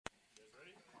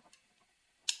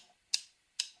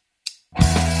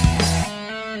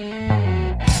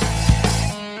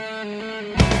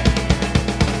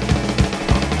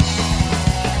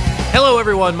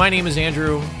everyone. My name is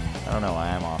Andrew. I don't know why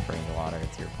I'm offering the water.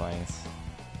 It's your place.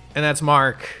 And that's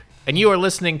Mark. And you are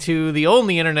listening to the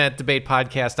only internet debate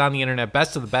podcast on the internet,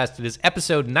 Best of the Best. It is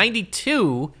episode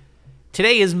 92.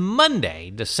 Today is Monday,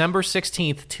 December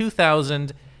 16th,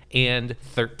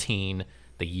 2013,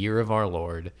 the year of our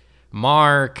Lord.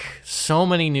 Mark, so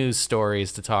many news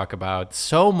stories to talk about,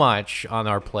 so much on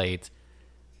our plate.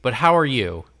 But how are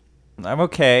you? I'm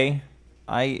okay.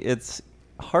 It's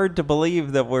hard to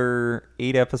believe that we're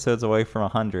 8 episodes away from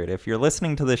 100. If you're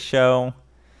listening to this show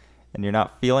and you're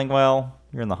not feeling well,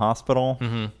 you're in the hospital,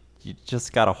 you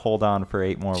just got to hold on for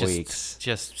 8 more weeks.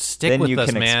 Just stick then with you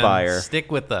us, can man. expire.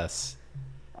 Stick with us.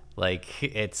 Like,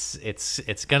 it's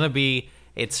going to be,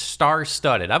 it's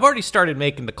star-studded. I've already started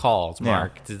making the calls,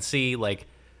 Mark, to see, like,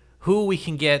 who we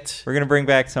can get. We're going to bring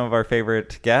back some of our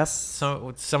favorite guests. Some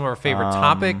of our favorite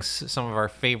topics, some of our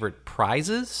favorite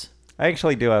prizes. I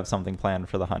actually do have something planned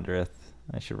for the 100th.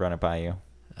 I should run it by you.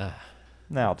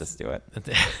 No, I'll just do it.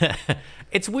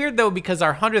 It's weird, though, because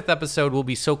our 100th episode will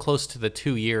be so close to the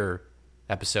 2-year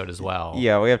episode as well.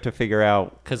 Yeah, we have to figure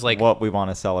out like, what we want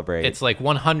to celebrate. It's like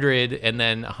 100, and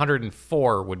then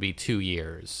 104 would be 2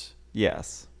 years.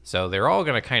 Yes. So they're all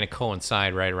going to kind of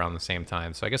coincide right around the same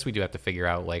time. So I guess we do have to figure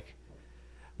out, like,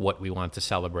 what we want to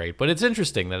celebrate. But it's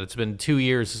interesting that it's been 2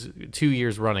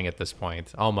 years running at this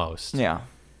point, almost. Yeah.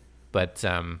 But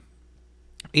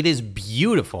it is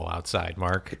beautiful outside,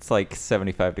 Mark. It's like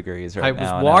 75 degrees right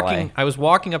now in LA. I was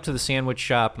walking up to the sandwich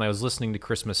shop, and I was listening to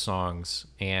Christmas songs,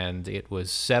 and it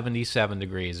was 77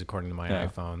 degrees, according to my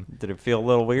iPhone. Did it feel a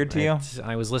little weird to you?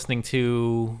 I was listening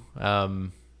to a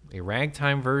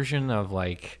ragtime version of,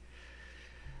 like,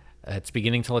 it's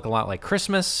beginning to look a lot like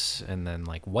Christmas, and then,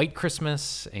 like, White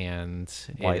Christmas, and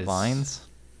White Lines?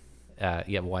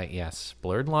 White, yes.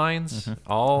 Blurred Lines,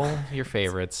 all your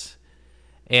favorites.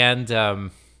 And,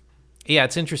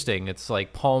 it's interesting. It's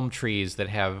like palm trees that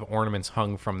have ornaments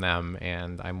hung from them,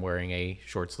 and I'm wearing a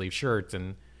short-sleeve shirt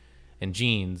and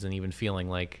jeans, and even feeling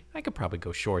like I could probably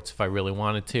go shorts if I really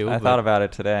wanted to. I thought about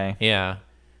it today. Yeah.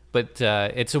 But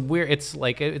it's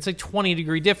like a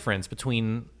 20-degree difference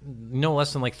between no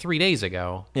less than like 3 days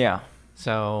ago. Yeah.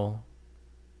 So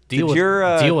deal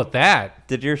with that.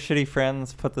 Did your shitty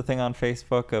friends put the thing on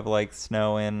Facebook of like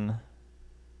snow in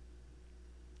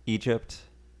Egypt?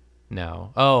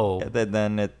 No. Oh.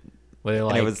 Then it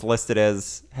like, was listed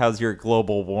as how's your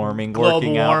global warming global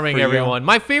working out warming, for everyone. You?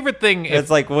 My favorite thing. It's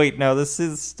like, wait, no, this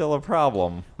is still a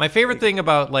problem. My favorite thing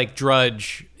about like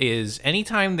Drudge is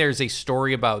anytime there's a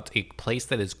story about a place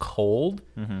that is cold,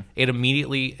 it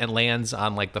immediately lands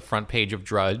on like the front page of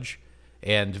Drudge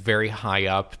and very high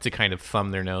up to kind of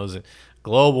thumb their nose at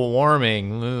global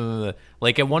warming. Ugh.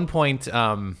 Like at one point,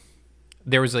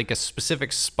 there was like a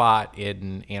specific spot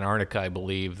in Antarctica, I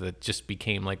believe, that just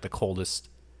became like the coldest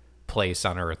place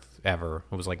on Earth ever.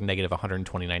 It was like negative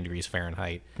 129 degrees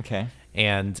Fahrenheit. Okay.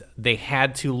 And they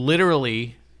had to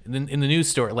literally, in the news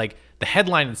story, like the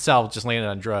headline itself just landed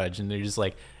on Drudge, and they're just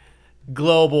like,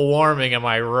 global warming, am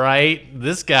I right?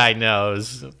 This guy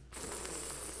knows.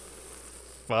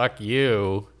 Fuck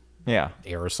you. Yeah.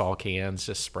 Aerosol cans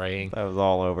just spraying. That was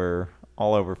all over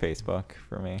Facebook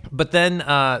for me. But then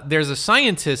there's a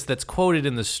scientist that's quoted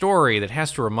in the story that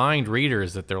has to remind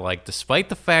readers that they're like, despite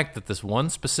the fact that this one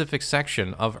specific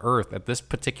section of Earth at this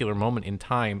particular moment in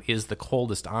time is the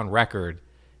coldest on record,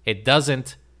 it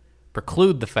doesn't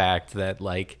preclude the fact that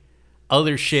like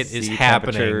other shit is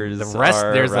happening. The rest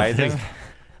are there's rising.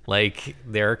 Like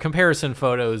there are comparison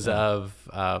photos of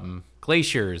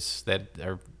glaciers that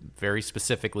are very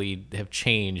specifically have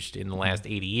changed in the last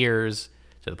 80 years.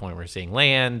 To the point where we're seeing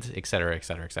land, et cetera, et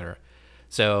cetera, et cetera.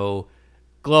 So,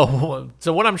 So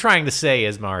what I'm trying to say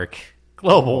is, Mark,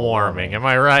 global warming. Am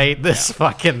I right? This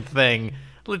fucking thing.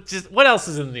 What else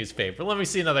is in the newspaper? Let me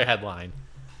see another headline.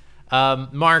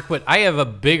 Mark, but I have a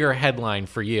bigger headline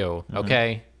for you,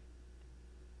 okay?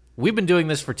 We've been doing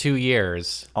this for 2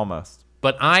 years. Almost.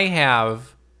 But I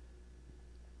have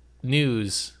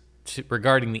news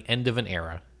regarding the end of an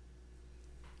era.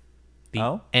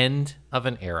 The end of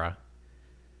an era.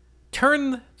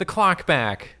 Turn the clock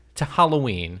back to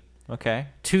Halloween,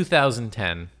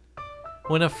 2010,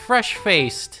 when a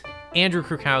fresh-faced Andrew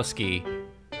Krukowski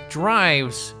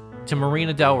drives to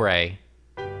Marina Del Rey,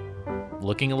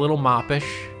 looking a little moppish,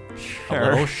 a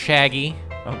little shaggy,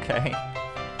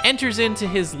 enters into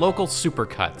his local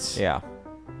Supercuts,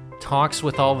 talks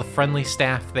with all the friendly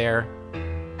staff there.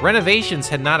 Renovations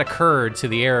had not occurred to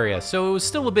the area, so it was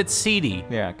still a bit seedy.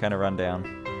 Yeah, kind of run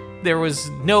down. There was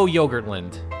no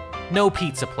Yogurtland. No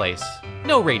pizza place.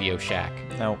 No Radio Shack.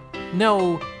 Nope.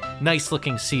 No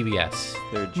nice-looking CVS.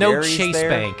 There no Jerry's Chase there?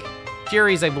 Bank.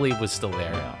 Jerry's, I believe, was still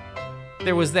there. Yeah.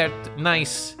 there was that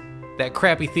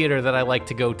crappy theater that I like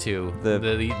to go to,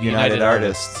 the United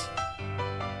Artists.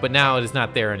 But now it is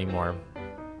not there anymore.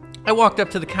 I walked up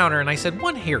to the counter and I said,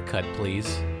 "1 haircut,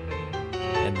 please."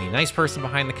 And the nice person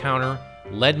behind the counter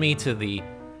led me to the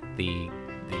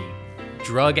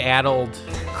drug-addled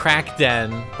crack den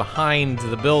behind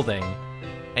the building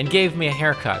and gave me a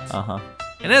haircut.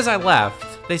 And as I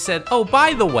left, they said, "Oh,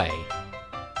 by the way,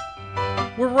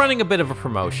 we're running a bit of a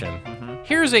promotion.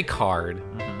 Here's a card.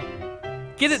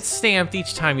 Get it stamped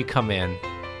each time you come in.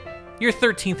 Your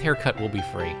 13th haircut will be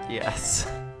free." Yes.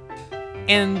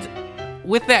 And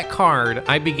with that card,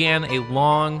 I began a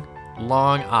long,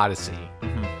 long odyssey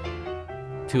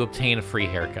to obtain a free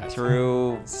haircut.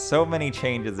 Through so many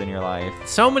changes in your life.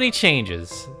 So many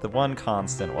changes. The one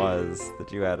constant was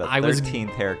that you had a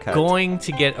 13th haircut. Going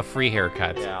to get a free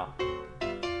haircut. Yeah.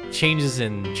 Changes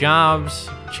in jobs,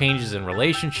 changes in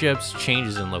relationships,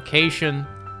 changes in location,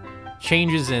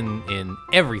 changes in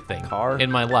everything Car?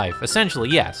 in my life. Essentially,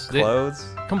 yes.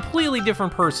 Clothes? Completely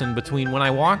different person between when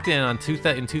I walked in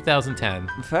in 2010.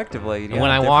 Effectively, yeah. And when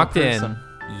I walked person.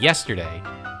 in yesterday,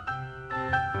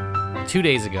 2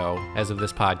 days ago, as of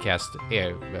this podcast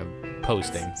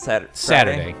posting.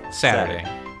 Saturday.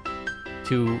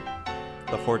 To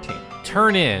the 14th.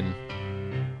 Turn in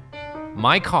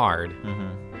my card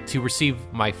to receive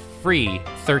my free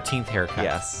 13th haircut.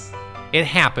 Yes. It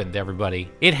happened,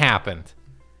 everybody. It happened.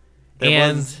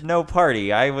 There was no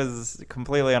party. I was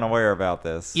completely unaware about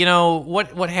this. You know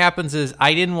what happens is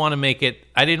I didn't want to make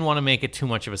it too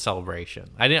much of a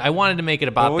celebration. I wanted to make it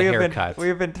about the haircut. We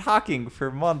have been talking for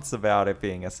months about it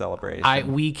being a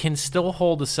celebration. We can still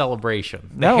hold a celebration.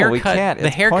 We can't. It's the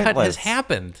haircut pointless. has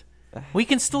happened. We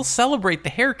can still celebrate the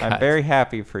haircut. I'm very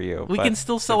happy for you. We can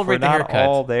still celebrate the haircut. If we're not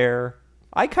all there,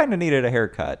 I kind of needed a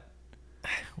haircut.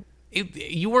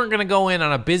 You weren't going to go in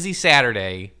on a busy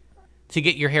Saturday to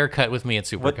get your haircut with me at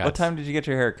Supercuts. What time did you get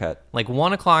your haircut? Like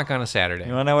 1 o'clock on a Saturday.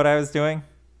 You want to know what I was doing?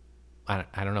 I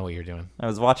don't know what you're doing. I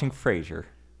was watching Frasier.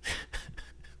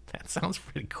 That sounds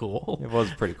pretty cool. It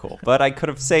was pretty cool. But I could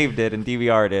have saved it and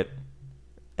DVR'd it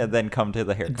and then come to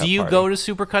the haircut Do you party. go to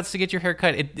Supercuts to get your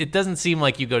haircut? It doesn't seem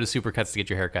like you go to Supercuts to get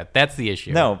your haircut. That's the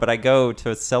issue. No, but I go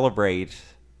to celebrate.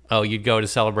 Oh, you'd go to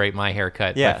celebrate my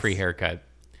haircut, yes. My free haircut.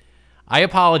 I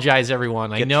apologize, everyone.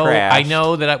 Get I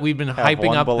know that we've been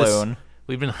hyping up balloon.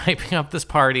 We've been hyping up this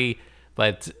party,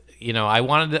 but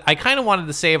I kind of wanted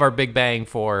to save our Big Bang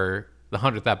for the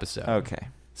 100th episode. Okay.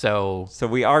 So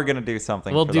we are going to do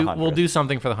something. We'll do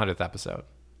something for the 100th episode.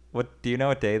 What do you know?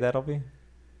 What day that'll be?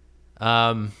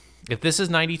 If this is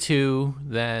 92,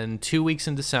 then 2 weeks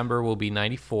in December will be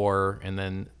 94, and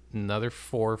then another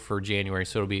 4 for January,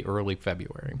 so it'll be early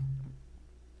February.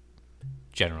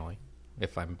 Generally,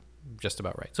 if I'm just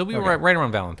about right. So we'll be right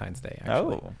around Valentine's Day,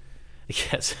 actually. Oh.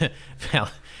 Yes.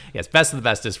 Yes, best of the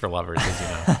best is for lovers, as you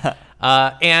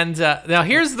know. Now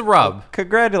here's the rub.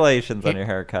 Congratulations on your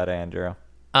haircut, Andrew.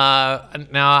 Now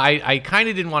I kind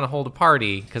of didn't want to hold a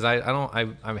party because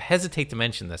I hesitate to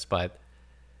mention this, but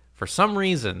for some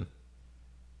reason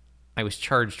I was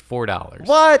charged $4.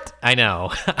 What? I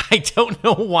know. I don't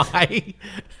know why.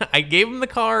 I gave him the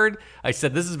card. I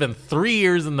said, "This has been 3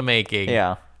 years in the making."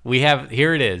 Yeah.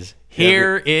 Here it is.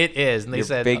 Here it is. And they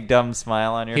said, big dumb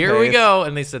smile on your face. Here we go.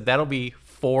 And they said, "That'll be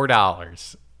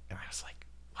 $4." And I was like,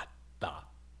 what the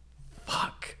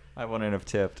fuck? I wouldn't have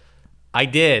tipped. I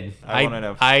did. I wouldn't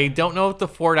have. I don't know if the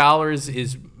 $4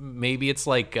 is, maybe it's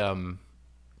like,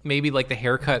 maybe like the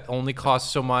haircut only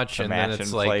costs so much. To and match then it's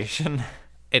inflation.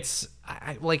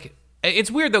 Like,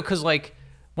 it's weird though. Cause like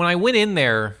when I went in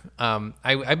there,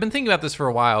 I've been thinking about this for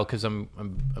a while cause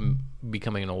I'm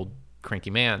becoming an old cranky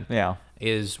man. Yeah.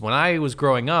 Is when I was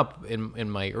growing up in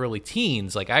my early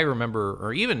teens, like I remember,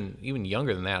 or even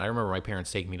younger than that, I remember my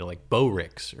parents taking me to like Bo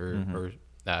Ricks or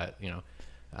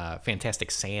Fantastic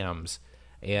Sam's,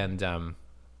 and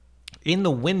in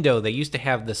the window they used to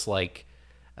have this like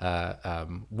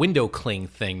window cling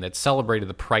thing that celebrated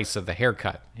the price of the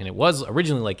haircut, and it was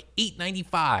originally like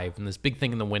 $8.95 and this big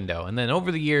thing in the window, and then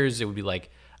over the years it would be like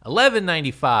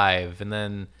 $11.95, and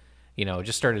then it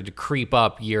just started to creep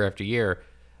up year after year.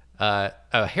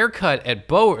 A haircut at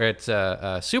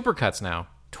Supercuts now,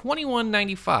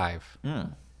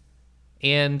 $21.95.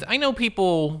 And I know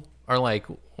people are like,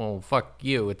 "Well, fuck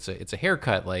you. It's a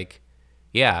haircut. Like,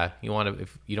 yeah,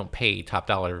 if you don't pay top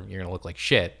dollar, you're gonna look like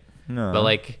shit." No. But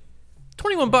like,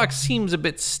 $21 seems a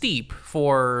bit steep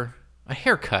for a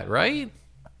haircut, right?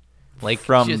 Like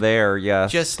there,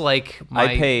 yes. Just like my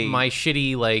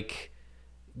shitty like.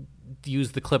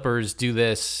 Use the clippers, do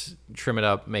this, trim it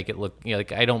up, make it look,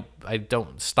 like I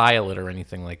don't style it or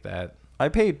anything like that. I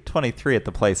paid $23 at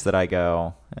the place that I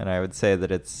go, and I would say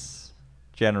that it's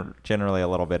generally a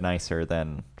little bit nicer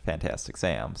than Fantastic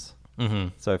Sam's. Mm-hmm.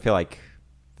 So I feel like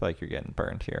you're getting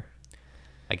burned here.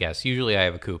 I guess usually I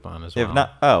have a coupon as well. If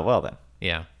not, oh well then.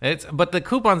 Yeah, but the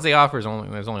coupons they offer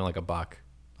there's only like $1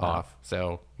 off.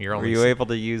 So you're only. Were you able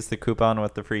to use the coupon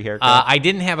with the free haircut? I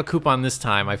didn't have a coupon this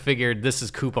time. I figured this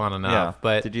is coupon enough. Yeah.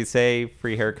 But did you say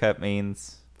free haircut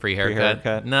means free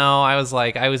haircut? No, I was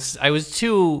like I was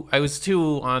too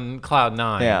on cloud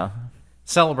 9. Yeah,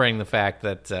 celebrating the fact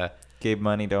that gave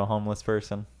money to a homeless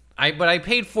person. But I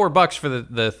paid $4 for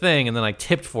the thing, and then I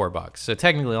tipped $4. So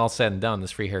technically, all said and done, this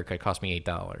free haircut cost me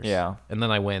 $8. Yeah. And then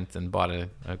I went and bought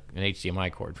an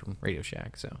HDMI cord from Radio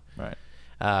Shack. So right.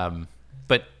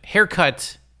 But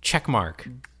haircut check mark.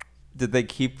 Did they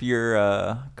keep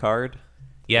your card?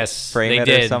 Yes, Frame they it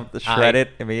did. Or something? Shred it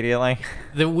immediately.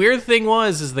 The weird thing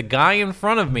is the guy in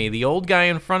front of me, the old guy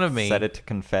in front of me, set it to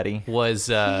confetti.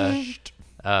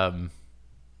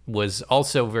 Was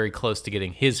also very close to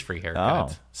getting his free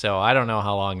haircut. Oh. So I don't know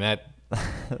how long that...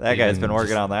 that guy's been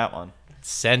working on that one.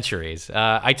 Centuries.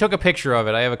 I took a picture of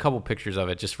it. I have a couple pictures of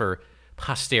it just for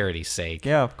posterity's sake.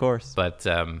 Yeah, of course. But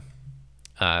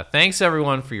thanks,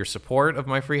 everyone, for your support of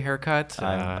my free haircut.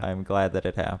 I'm glad that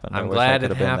it happened. I'm glad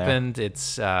it happened.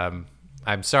 It's I'm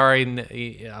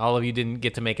sorry all of you didn't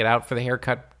get to make it out for the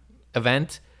haircut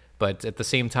event, but at the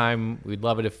same time, we'd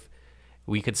love it if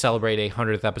we could celebrate a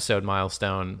 100th episode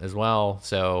milestone as well,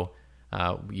 so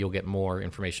you'll get more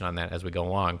information on that as we go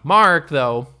along. Mark,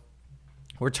 though,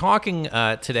 we're talking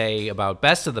today about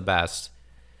Best of the Best,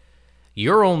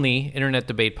 your only internet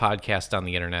debate podcast on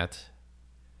the internet.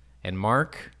 And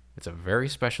Mark, it's a very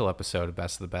special episode of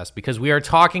Best of the Best because we are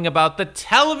talking about the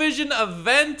television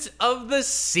event of the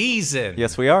season.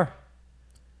 Yes, we are.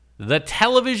 The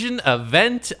television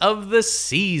event of the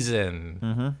season.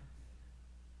 Mm-hmm.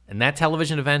 And that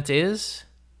television event is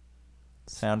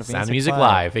Sound of Music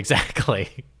Live.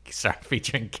 Exactly. Start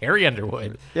featuring Carrie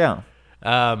Underwood. Yeah.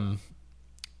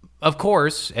 Of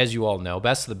course, as you all know,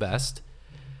 Best of the Best,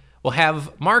 we'll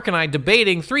have Mark and I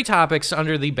debating 3 topics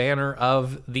under the banner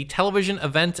of the television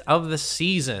event of the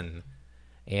season.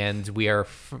 And we are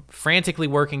frantically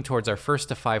working towards our first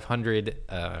to 500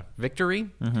 victory.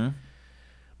 Mm-hmm.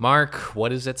 Mark,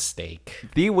 what is at stake?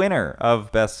 The winner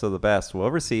of Best of the Best will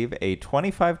receive a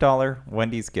 $25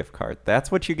 Wendy's gift card.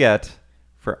 That's what you get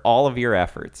for all of your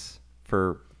efforts,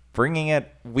 for bringing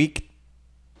it week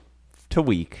to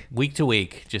week. Week to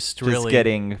week. Just really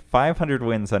getting 500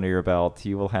 wins under your belt.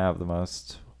 You will have the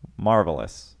most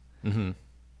marvelous,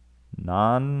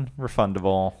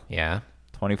 non-refundable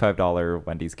 $25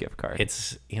 Wendy's gift card.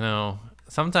 It's,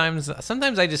 Sometimes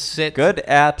I just sit. Good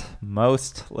at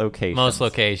most locations. Most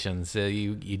locations.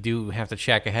 You do have to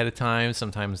check ahead of time.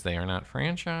 Sometimes they are not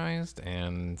franchised,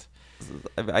 and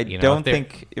I don't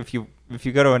think if you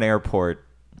go to an airport,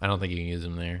 I don't think you can use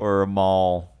them there. Or a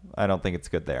mall, I don't think it's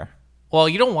good there. Well,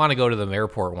 you don't want to go to the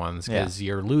airport ones because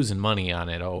you're losing money on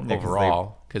it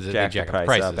overall because they jack up the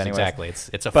prices. Exactly.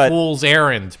 It's a fool's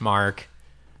errand, Mark.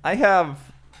 I have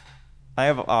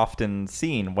often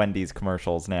seen Wendy's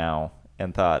commercials now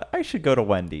and thought I should go to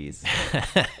Wendy's,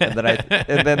 and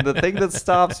then the thing that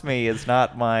stops me is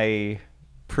not my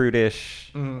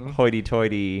prudish,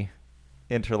 hoity-toity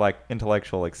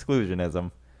intellectual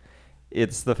exclusionism.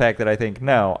 It's the fact that I think,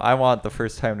 no, I want the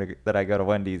first time that I go to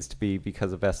Wendy's to be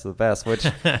because of Best of the Best, which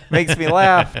makes me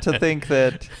laugh to think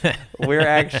that we're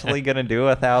actually going to do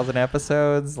 1,000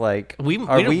 episodes. Like, are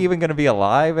we even going to be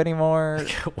alive anymore?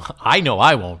 I know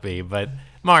I won't be, but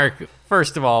Mark,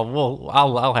 first of all,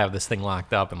 I'll have this thing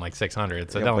locked up in like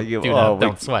 600, so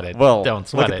don't sweat it. Well, don't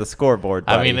sweat look at the scoreboard,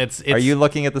 buddy. I mean, it's. Are you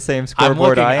looking at the same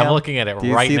scoreboard I am? I'm looking at it right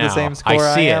now. Do you see the same score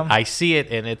I am? I see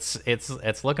it, and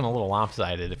it's looking a little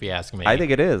lopsided, if you ask me. I think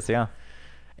it is, yeah.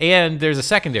 And there's a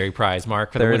secondary prize,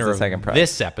 Mark, for the winner of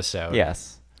this episode.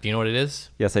 Yes. Do you know what it is?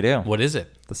 Yes, I do. What is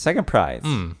it? The second prize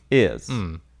is...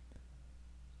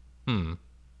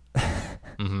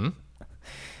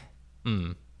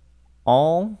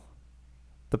 all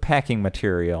the packing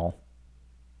material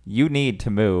you need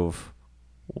to move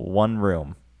one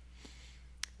room.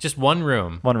 Just one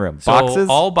room. One room. So boxes,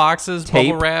 all boxes, tape,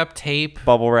 bubble wrap, tape.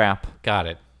 Bubble wrap. Got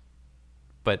it.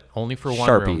 But only for one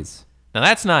Sharpies. room. Now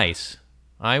that's nice.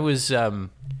 I was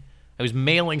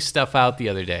mailing stuff out the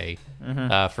other day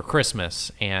for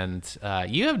Christmas, and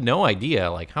you have no idea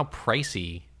like how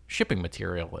pricey shipping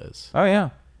material is. Oh yeah.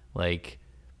 Like,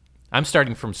 I'm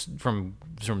starting from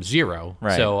zero,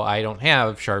 right. So I don't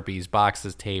have Sharpies,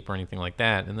 boxes, tape, or anything like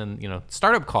that. And then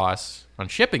startup costs on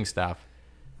shipping stuff.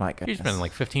 My goodness, you're spending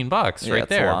like $15 right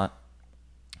there.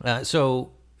 That's a lot.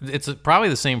 So it's probably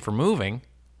the same for moving.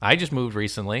 I just moved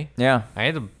recently. Yeah. I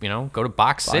had to, go to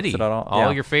Box City.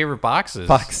 All your favorite boxes.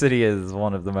 Box City is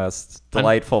one of the most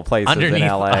delightful places in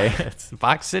LA. It's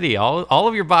Box City. All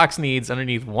of your box needs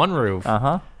underneath one roof.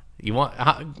 You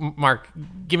want Mark?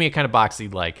 Give me a kind of box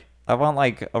you'd like. I want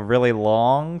like a really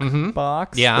long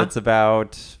box. Yeah. That's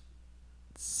about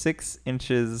 6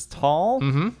 inches tall.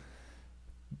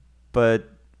 But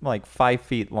like 5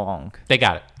 feet long. They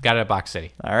got it. Got it at Box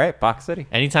City. All right, Box City.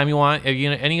 Anytime you want.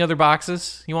 Any other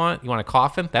boxes you want? You want a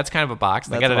coffin? That's kind of a box.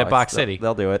 They got it at Box City.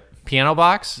 They'll do it. Piano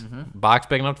box? Box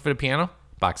big enough to fit a piano?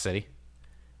 Box City.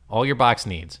 All your box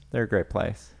needs. They're a great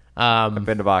place. I've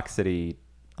been to Box City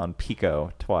on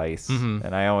Pico twice,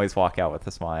 and I always walk out with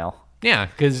a smile. Yeah,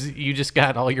 because you just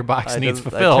got all your box needs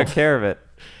fulfilled. I took care of it.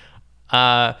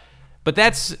 But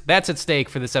that's at stake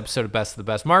for this episode of Best of the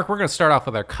Best. Mark, we're going to start off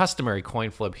with our customary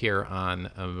coin flip here on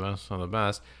Best of the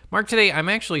Best. Mark, today I'm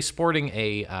actually sporting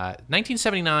a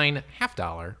 1979 half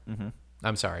dollar.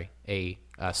 I'm sorry, a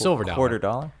silver dollar. Quarter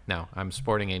dollar? No, I'm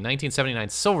sporting a 1979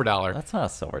 silver dollar. That's not a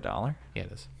silver dollar. Yeah,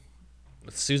 it is.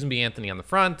 With Susan B. Anthony on the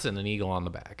front and an eagle on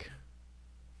the back.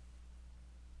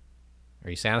 Are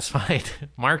you satisfied?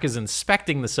 Mark is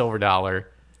inspecting the silver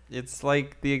dollar. It's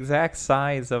like the exact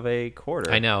size of a quarter.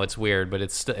 I know, it's weird, but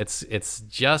it's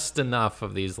just enough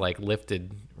of these like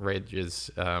lifted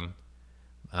ridges.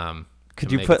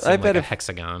 Could you put? I bet like a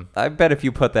hexagon. I bet if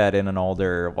you put that in an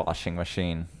older washing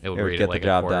machine, it would get the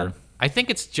job done. I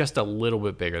think it's just a little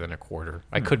bit bigger than a quarter.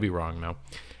 I could be wrong though.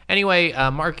 Anyway,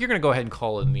 Mark, you're gonna go ahead and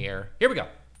call it in the air. Here we go.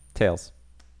 Tails.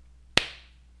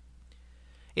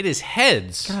 It is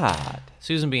heads. God.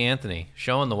 Susan B. Anthony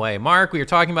showing the way. Mark, we are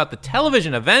talking about the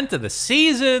television event of the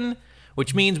season,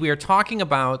 which means we are talking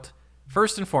about,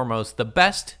 first and foremost, the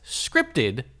best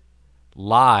scripted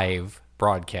live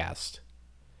broadcast.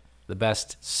 The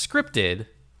best scripted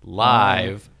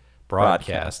live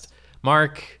broadcast.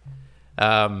 Mark,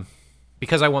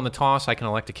 because I won the toss, I can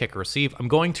elect to kick or receive. I'm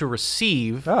going to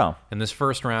receive in this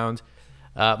first round.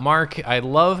 Mark, I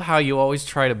love how you always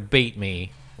try to bait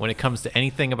me when it comes to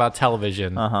anything about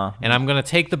television. And I'm going to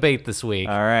take the bait this week.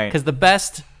 All right. Because the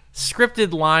best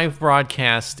scripted live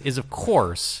broadcast is, of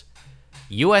course,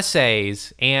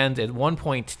 USA's and, at one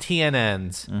point,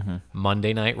 TNN's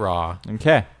Monday Night Raw.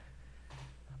 Okay.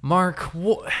 Mark,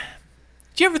 do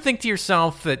you ever think to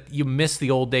yourself that you miss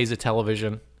the old days of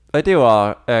television? I do,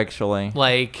 actually.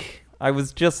 Like, I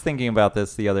was just thinking about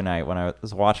this the other night when I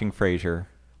was watching Frasier.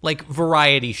 Like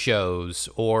variety shows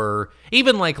or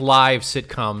even like live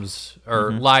sitcoms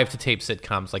or live to tape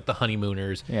sitcoms like The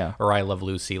Honeymooners or I Love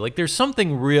Lucy. Like there's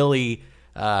something really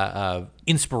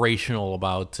inspirational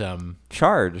about...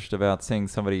 charged about seeing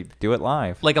somebody do it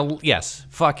live. Like, yes,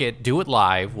 fuck it, do it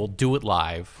live. We'll do it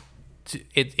live.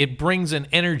 It brings an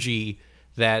energy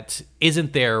that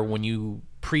isn't there when you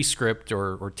pre-script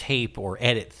or tape or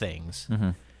edit things.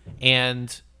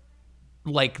 And...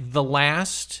 like the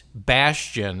last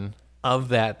bastion of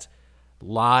that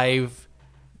live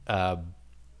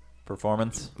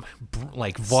performance,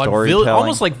 like vaudeville,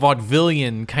 almost like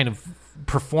vaudevillian kind of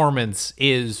performance,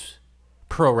 is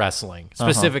pro wrestling,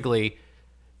 specifically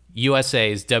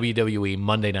USA's WWE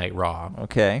Monday Night Raw.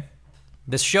 Okay.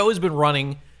 This show has been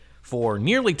running for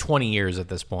nearly 20 years at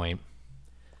this point.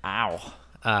 Ow.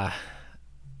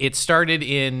 It started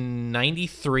in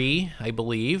 93, I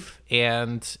believe,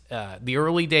 and the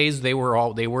early days they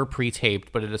were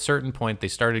pre-taped, but at a certain point they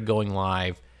started going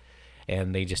live,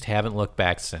 and they just haven't looked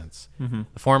back since. The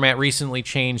format recently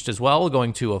changed as well,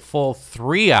 going to a full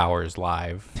 3 hours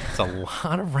live. It's a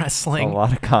lot of wrestling. A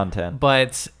lot of content.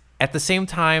 But at the same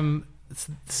time,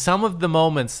 some of the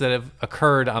moments that have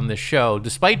occurred on the show,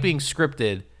 despite being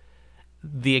scripted,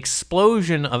 the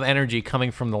explosion of energy coming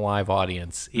from the live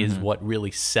audience is what really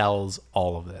sells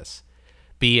all of this.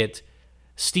 Be it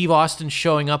Steve Austin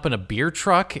showing up in a beer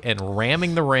truck and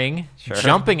ramming the ring,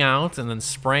 jumping out and then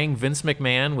spraying Vince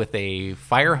McMahon with a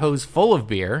fire hose full of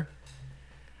beer.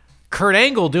 Kurt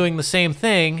Angle doing the same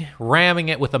thing, ramming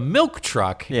it with a milk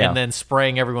truck and then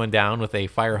spraying everyone down with a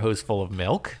fire hose full of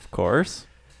milk. Of course.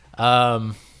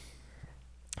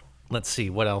 Let's see,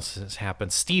 what else has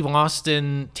happened? Steve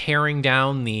Austin tearing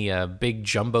down the big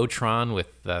Jumbotron with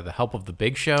the help of the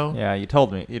Big Show. Yeah, you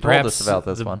told me. You told us about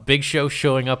this one. Big Show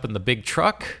showing up in the big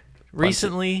truck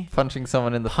recently. Punching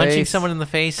someone in the face. Punching someone in the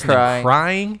face and then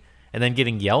crying and then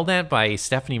getting yelled at by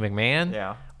Stephanie McMahon.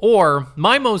 Yeah. Or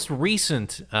my most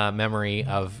recent memory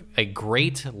of a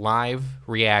great live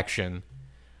reaction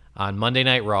on Monday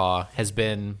Night Raw has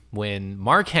been when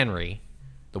Mark Henry,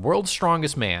 the world's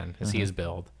strongest man, as he is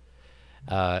billed,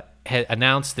 had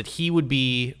announced that he would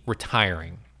be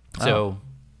retiring. So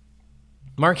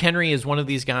Mark Henry is one of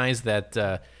these guys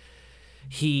that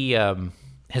he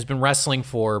has been wrestling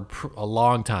for a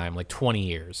long time, like 20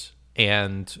 years,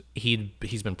 and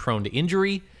he's been prone to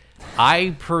injury.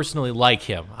 I personally like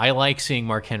him. I like seeing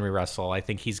Mark Henry wrestle. I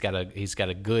think he's got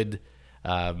a good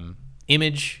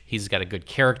image. He's got a good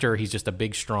character. He's just a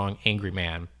big, strong, angry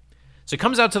man. So he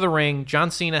comes out to the ring.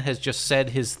 John Cena has just said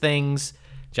his things.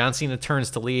 John Cena turns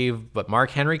to leave, but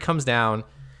Mark Henry comes down,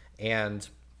 and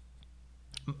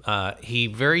he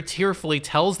very tearfully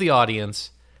tells the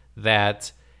audience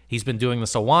that he's been doing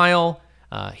this a while.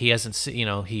 He hasn't,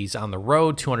 he's on the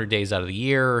road 200 days out of the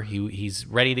year. He's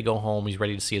ready to go home. He's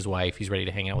ready to see his wife. He's ready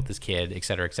to hang out with his kid, et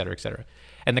cetera, et cetera, et cetera.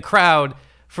 And the crowd,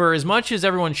 for as much as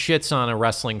everyone shits on a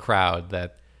wrestling crowd,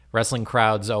 that wrestling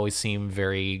crowds always seem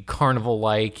very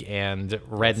carnival-like and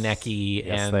rednecky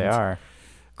and they are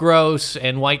gross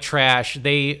and white trash.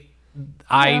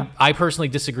 I personally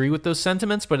disagree with those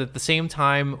sentiments, but at the same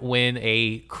time, when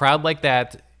a crowd like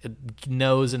that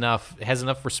has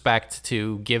enough respect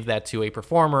to give that to a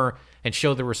performer and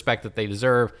show the respect that they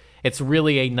deserve, it's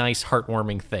really a nice,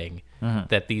 heartwarming thing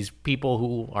that these people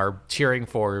who are cheering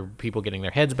for people getting their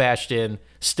heads bashed in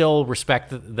still respect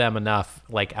them enough,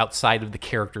 like outside of the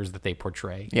characters that they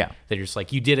portray. Yeah. They're just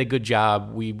like, you did a good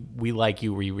job. We like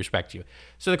you. We respect you.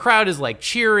 So the crowd is like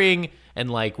cheering.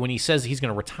 And like when he says he's going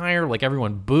to retire, like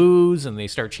everyone boos and they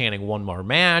start chanting one more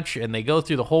match and they go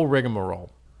through the whole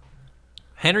rigmarole.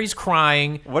 Henry's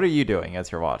crying. What are you doing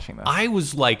as you're watching this? I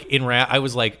was like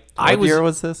What year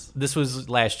was this? This was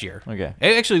last year. Okay.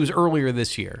 Actually, it was earlier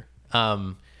this year.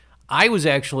 I was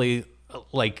actually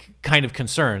like kind of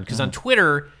concerned because on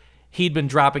Twitter he'd been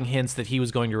dropping hints that he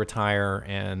was going to retire,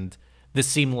 and this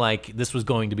seemed like this was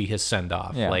going to be his send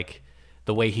off. Yeah. Like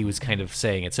the way he was kind of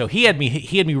saying it. So he had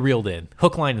me reeled in,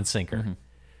 hook, line, and sinker.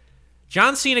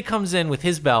 John Cena comes in with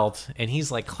his belt, and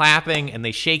he's like clapping, and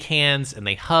they shake hands, and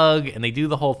they hug, and they do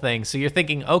the whole thing. So you're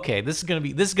thinking, okay, this is gonna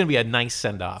be a nice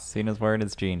send off. Cena's wearing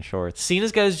his jean shorts.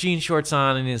 Cena's got his jean shorts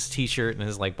on and his t-shirt and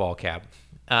his like ball cap.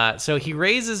 So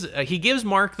he gives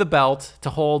Mark the belt to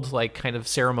hold like kind of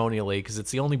ceremonially because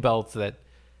it's the only belt that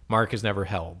Mark has never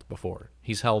held before.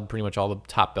 He's held pretty much all the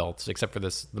top belts except for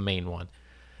the main one.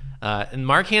 And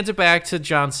Mark hands it back to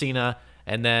John Cena.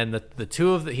 And then the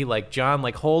two of John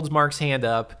holds Mark's hand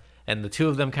up, and the two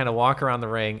of them kind of walk around the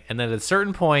ring. And then at a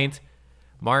certain point,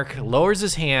 Mark lowers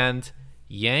his hand,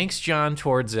 yanks John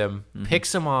towards him,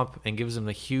 picks him up, and gives him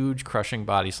the huge crushing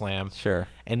body slam. Sure.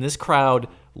 And this crowd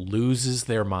loses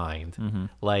their mind.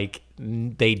 Like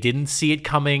they didn't see it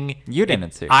coming. You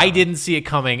didn't see it coming. I didn't see it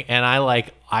coming, and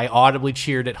I audibly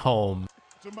cheered at home.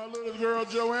 To my little girl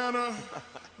Joanna,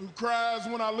 who cries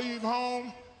when I leave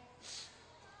home.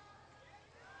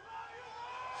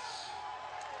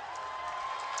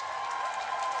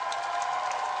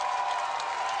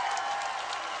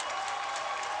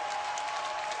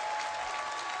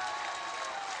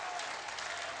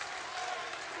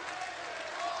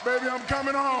 Baby, I'm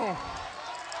coming home.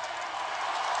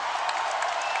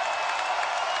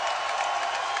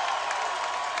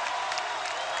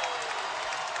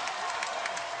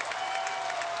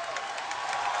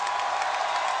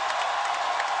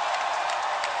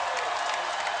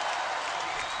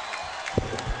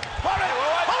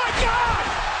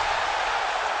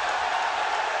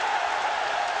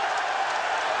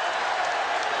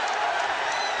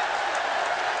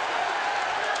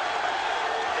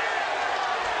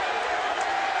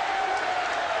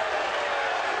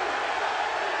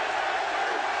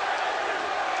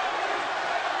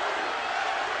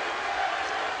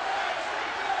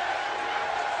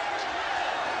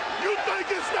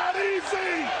 It's not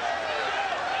easy.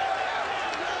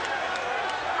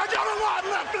 I got a lot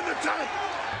left in the tank.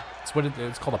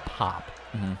 It's called a pop.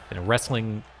 In a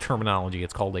wrestling terminology,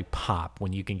 it's called a pop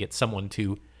when you can get someone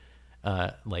to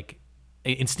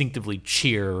instinctively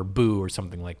cheer or boo or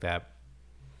something like that.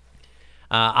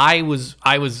 I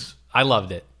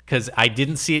loved it because I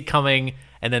didn't see it coming.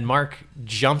 And then Mark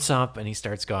jumps up and he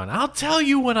starts going, "I'll tell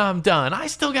you when I'm done. I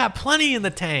still got plenty in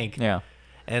the tank." Yeah.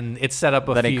 And it set up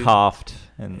Then he coughed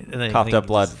and coughed up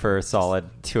blood for a solid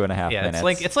 2.5 minutes.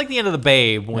 It's like the end of the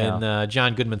Babe when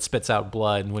John Goodman spits out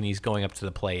blood when he's going up to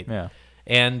the plate. Yeah.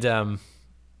 And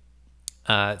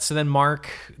so then Mark,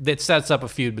 that sets up a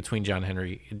feud between John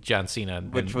Cena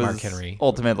and Mark Henry.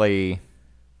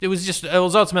 It was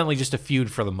ultimately just a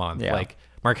feud for the month. Yeah. Like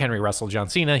Mark Henry wrestled John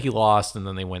Cena, he lost, and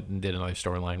then they went and did another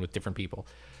storyline with different people.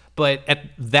 But at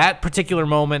that particular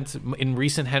moment in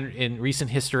recent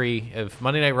history of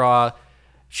Monday Night Raw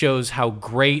shows how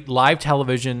great live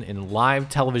television and live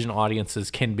television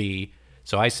audiences can be.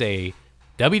 So I say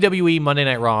WWE Monday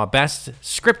Night Raw, best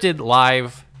scripted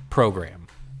live program.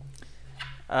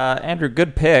 Andrew,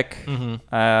 good pick.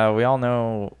 Mm-hmm. We all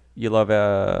know you love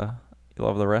the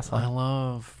wrestling. I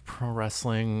love pro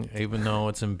wrestling, even though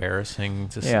it's embarrassing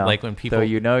to see, when people.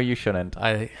 Though you shouldn't.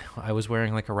 I was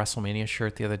wearing like a WrestleMania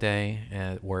shirt the other day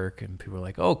at work, and people were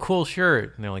like, "Oh, cool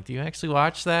shirt!" And they're like, "Do you actually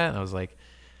watch that?" And I was like,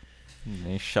 and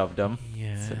he shoved him.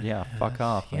 Yeah. Said, yeah, fuck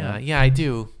off. Man. Yeah, I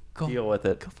do. Go deal with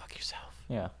it. Go fuck yourself.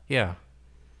 Yeah. Yeah.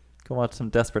 Go watch some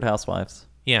Desperate Housewives.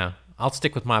 Yeah, I'll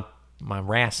stick with my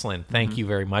wrestling. Thank you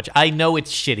very much. I know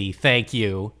it's shitty. Thank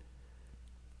you.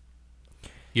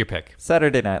 Your pick.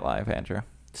 Saturday Night Live, Andrew.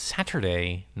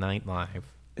 Saturday Night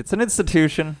Live. It's an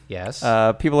institution. Yes.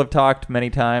 People have talked many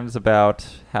times about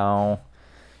how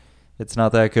it's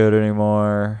not that good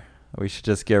anymore. We should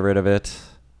just get rid of it.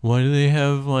 Why do they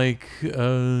have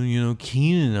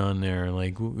Keenan on there?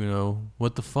 Like,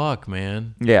 what the fuck,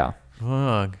 man? Yeah.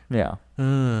 Fuck. Yeah.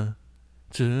 They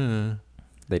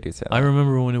do say that. I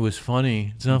remember when it was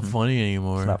funny. It's not funny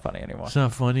anymore. It's not funny anymore. It's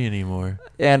not funny anymore.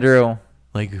 Andrew.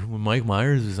 Like when Mike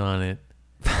Myers was on it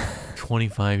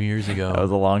 25 years ago. That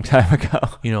was a long time ago.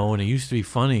 When it used to be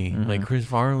funny, like Chris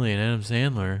Farley and Adam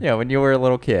Sandler. Yeah, when you were a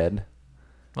little kid.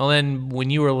 Well, then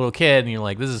when you were a little kid and you're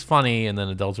like, this is funny, and then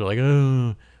adults were like,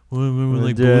 oh, well, I remember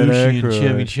like Belushi and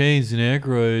Chevy Chase and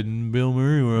Aykroyd and Bill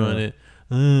Murray were on it.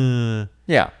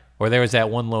 Yeah. Or there was that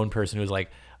one lone person who was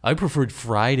like, I preferred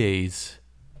Fridays.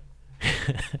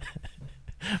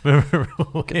 Remember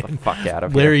get the fuck out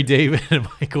of Larry here. David and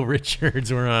Michael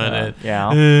Richards were on it.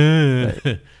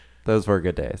 Yeah. Those were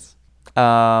good days.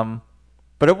 But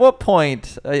at what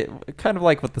point, kind of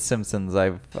like with The Simpsons,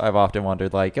 I've often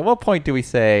wondered, like, at what point do we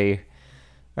say,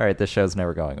 all right, this show's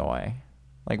never going away?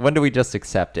 Like, when do we just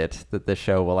accept it that this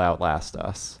show will outlast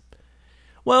us?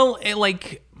 Well,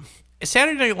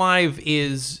 Saturday Night Live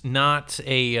is not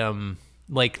a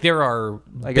there are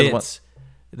bits.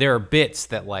 There are bits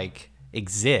that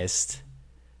exist,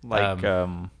 Weekend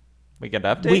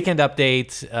Update. Weekend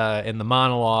Update, and the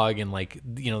monologue, and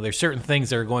there's certain things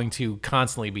that are going to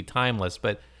constantly be timeless.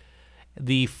 But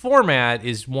the format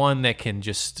is one that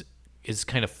is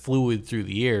kind of fluid through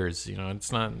the years.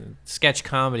 It's not sketch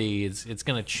comedy. It's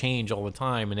going to change all the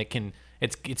time, and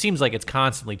it seems like it's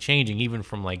constantly changing, even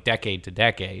from decade to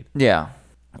decade. Yeah,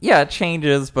 it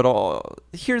changes. But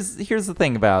here's the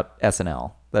thing about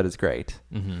SNL that is great.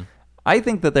 Mm-hmm. I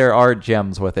think that there are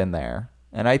gems within there,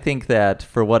 and I think that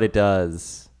for what it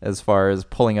does, as far as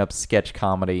pulling up sketch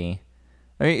comedy,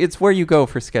 I mean, it's where you go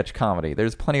for sketch comedy.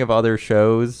 There's plenty of other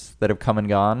shows that have come and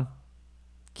gone.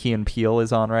 Key and Peele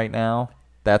is on right now.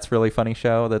 That's a really funny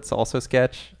show. That's also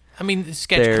sketch. I mean,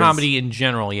 sketch comedy in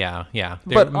general, yeah.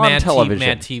 But on television.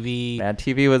 Mad TV. Mad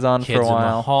TV was on Kids for a while. Kids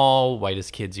in the Hall,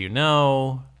 Whitest Kids You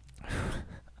Know.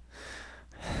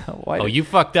 You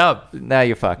fucked up. Now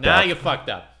you fucked up. Now you fucked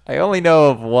up. I only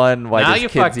know of one Whitest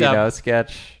Kids You Know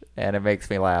sketch, and it makes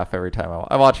me laugh every time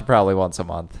I watch it. Probably once a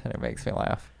month, and it makes me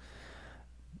laugh.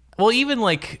 Well, even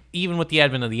with the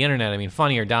advent of the internet, I mean,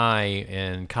 Funny or Die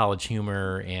and College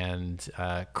Humor and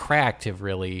Cracked have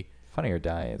really Funny or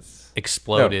Die is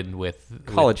exploded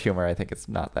College Humor. I think it's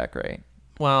not that great.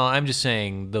 Well, I'm just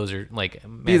saying those are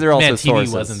these are also Mad TV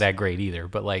sources. Wasn't that great either,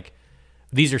 but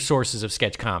these are sources of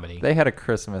sketch comedy. They had a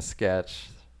Christmas sketch.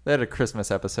 They had a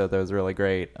Christmas episode that was really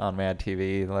great on Mad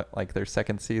TV, like their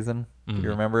second season. Mm-hmm. Do you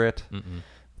remember it? Mm-mm.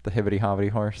 The Hibbity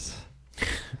Hobbity Horse.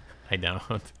 I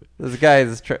don't. This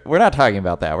guy's. We're not talking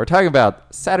about that. We're talking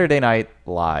about Saturday Night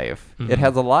Live. Mm-hmm. It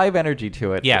has a live energy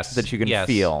to it that you can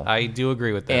feel. I do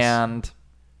agree with this. And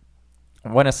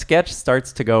when a sketch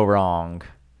starts to go wrong,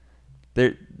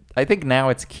 I think now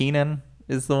it's Keenan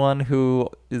is the one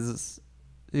who's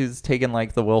taken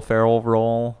the Will Ferrell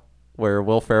role, where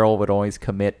Will Ferrell would always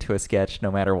commit to a sketch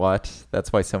no matter what.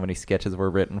 That's why so many sketches were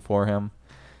written for him.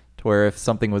 To where if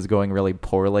something was going really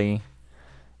poorly,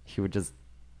 he would just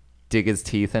dig his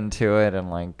teeth into it and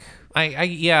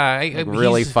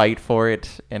really fight for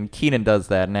it. And Keenan does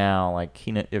that now.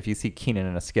 If you see Keenan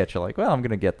in a sketch, you're like, well, I'm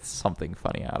gonna get something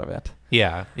funny out of it.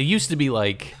 Yeah, it used to be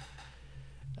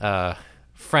Fred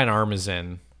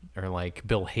Armisen or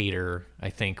Bill Hader, I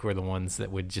think, were the ones that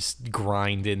would just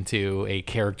grind into a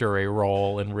character or a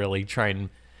role and really try and...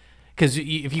 Because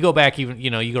if you go back, even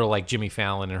you go to Jimmy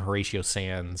Fallon and Horatio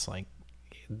Sands,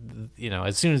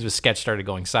 as soon as the sketch started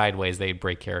going sideways, they'd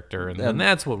break character, and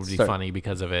that's what would be funny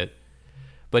because of it.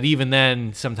 But even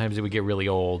then, sometimes it would get really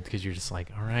old because you're just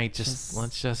like, all right,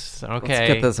 let's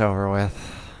get this over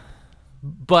with.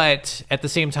 But at the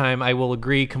same time, I will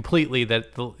agree completely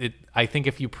that I think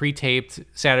if you pre-taped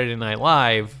Saturday Night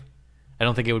Live, I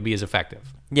don't think it would be as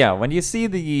effective. Yeah, when you see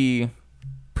the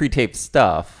pre-taped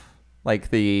stuff, like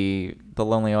the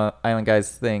Lonely Island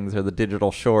Guys things or the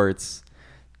digital shorts,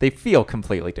 they feel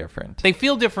completely different. They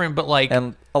feel different, but like...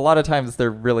 And a lot of times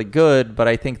they're really good, but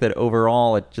I think that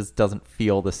overall it just doesn't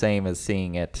feel the same as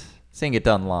seeing it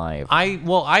done live.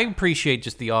 I appreciate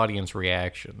just the audience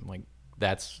reaction. Like,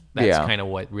 that's kind of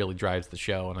what really drives the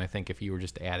show. And I think if you were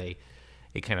just to add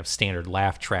a kind of standard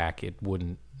laugh track, it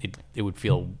would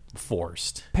feel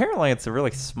forced. Apparently, it's a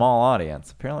really small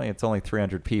audience. Apparently, it's only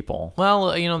 300 people.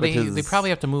 Well, they probably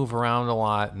have to move around a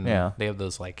lot, and they have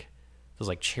those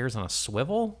chairs on a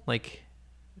swivel. Like,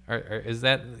 is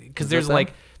that because there's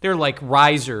they're like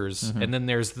risers, and then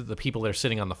there's the people that are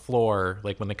sitting on the floor,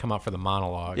 like when they come out for the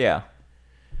monologue. Yeah.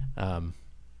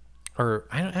 Or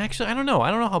I don't know.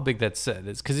 I don't know how big that set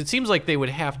is, because it seems like they would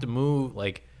have to move,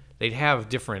 like they'd have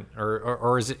different,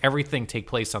 or is it everything take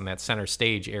place on that center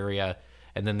stage area,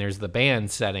 and then there's the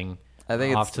band setting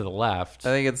off to the left? I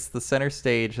think it's the center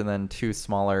stage and then two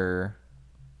smaller,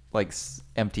 like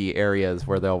empty areas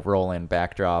where they'll roll in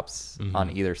backdrops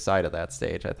on either side of that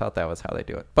stage. I thought that was how they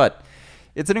do it, but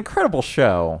it's an incredible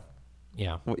show.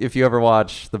 Yeah. If you ever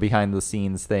watch the behind the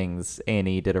scenes things,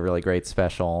 A&E did a really great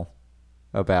special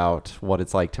about what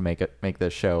it's like to make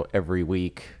this show every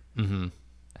week. Mm-hmm.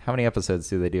 How many episodes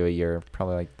do they do a year?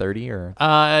 Probably like 30 or?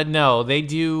 No, they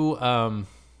do.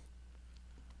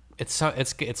 It's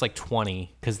like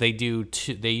 20, because they do.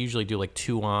 They usually do like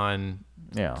 2 on,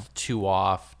 2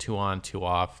 off, 2 on, 2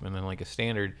 off, and then like a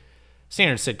standard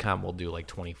sitcom will do like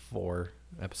 24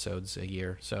 episodes a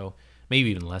year. So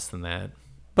maybe even less than that.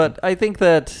 But I think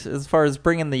that as far as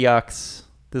bringing the yucks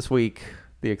this week,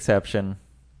 the exception.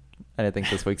 I didn't think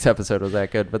this week's episode was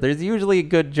that good, but there's usually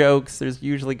good jokes. There's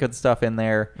usually good stuff in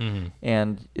there,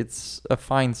 and it's a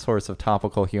fine source of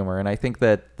topical humor. And I think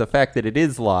that the fact that it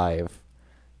is live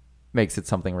makes it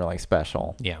something really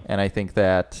special. Yeah. And I think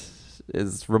that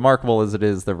as remarkable as it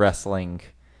is, the wrestling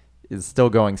is still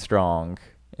going strong,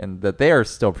 and that they are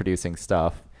still producing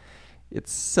stuff.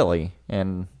 It's silly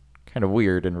and kind of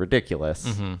weird and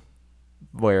ridiculous,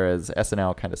 whereas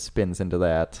SNL kind of spins into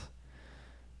that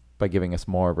by giving us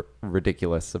more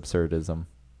ridiculous absurdism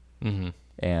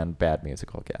and bad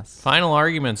musical guests. Final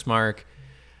arguments, Mark.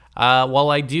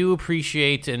 While I do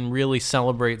appreciate and really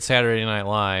celebrate Saturday Night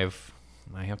Live,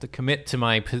 I have to commit to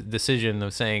my decision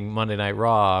of saying Monday Night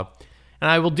Raw,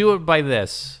 and I will do it by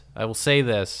this. I will say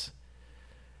this.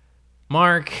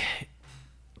 Mark,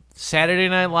 Saturday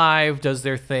Night Live does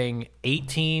their thing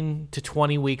 18 to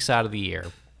 20 weeks out of the year.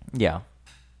 Yeah.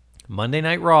 Monday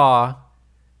Night Raw,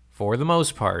 for the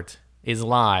most part, is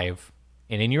live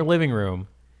and in your living room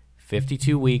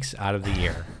 52 weeks out of the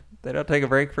year. They don't take a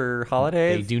break for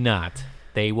holidays? They do not.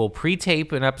 They will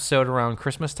pre-tape an episode around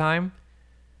Christmas time.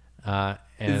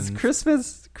 Is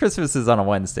Christmas is on a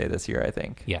Wednesday this year, I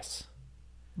think. Yes.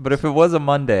 But if it was a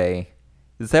Monday,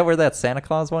 is that where that Santa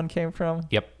Claus one came from?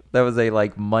 Yep. That was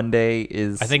Monday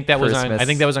is I think that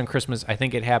Christmas. was on Christmas. I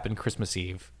think it happened Christmas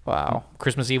Eve. Wow.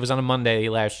 Christmas Eve was on a Monday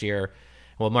last year.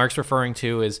 What Mark's referring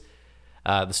to is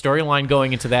the storyline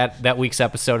going into that week's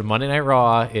episode of Monday Night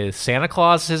Raw is Santa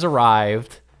Claus has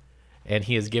arrived, and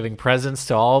he is giving presents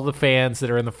to all the fans that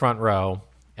are in the front row.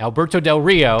 Alberto Del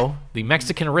Rio, the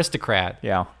Mexican aristocrat,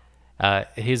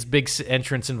 his big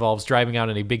entrance involves driving out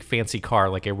in a big fancy car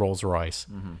like a Rolls Royce.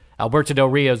 Alberto Del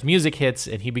Rio's music hits,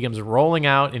 and he begins rolling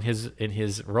out in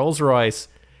his Rolls Royce,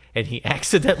 and he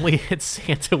accidentally hits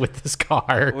Santa with his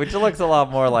car. Which looks a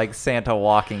lot more like Santa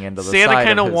walking into the Santa side of his car.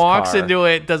 kind of walks into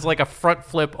it, does like a front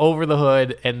flip over the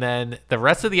hood, and then the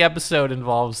rest of the episode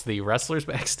involves the wrestlers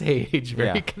backstage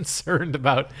very concerned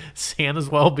about Santa's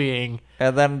well-being.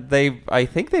 And then I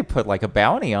think they put like a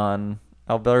bounty on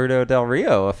Alberto Del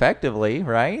Rio, effectively,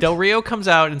 right? Del Rio comes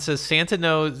out and says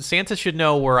Santa should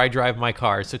know where I drive my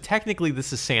car, so technically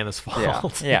this is Santa's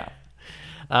fault. Yeah.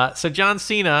 So John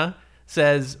Cena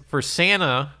says, for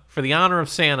the honor of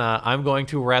Santa, I'm going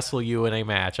to wrestle you in a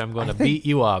match. I'm going to beat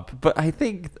you up. But I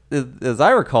think, as I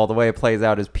recall, the way it plays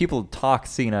out is people talk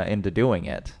Cena into doing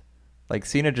it. Like,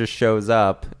 Cena just shows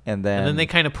up, and then they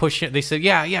kind of push it. They say,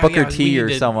 Booker T or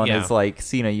someone is like,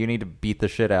 Cena, you need to beat the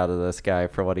shit out of this guy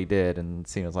for what he did. And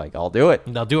Cena's like, I'll do it.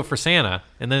 And I'll do it for Santa.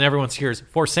 And then everyone cheers,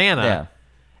 for Santa. Yeah.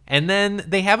 And then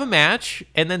they have a match,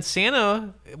 and then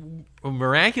Santa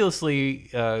miraculously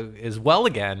is well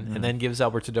again, and then gives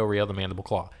Alberto Del Rio the mandible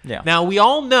claw. Yeah. Now, we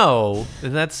all know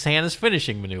that Santa's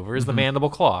finishing maneuver is the mandible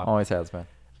claw. Always has been.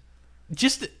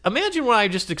 Just imagine what I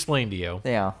just explained to you.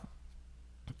 Yeah.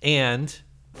 And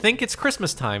think it's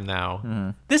Christmas time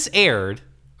now. This aired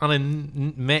on a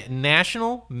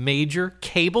national major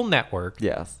cable network.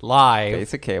 Yes. Live.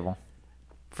 Basic cable.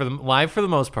 Live for the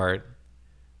most part,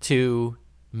 to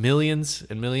millions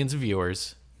and millions of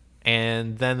viewers.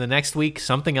 And then the next week,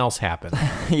 something else happened.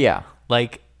 Yeah.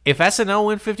 Like, if SNL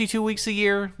went 52 weeks a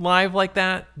year live like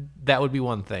that, that would be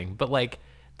one thing. But like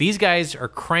these guys are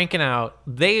cranking out.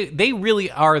 They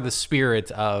really are the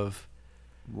spirit of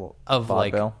vaudeville.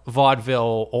 Like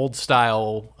vaudeville, old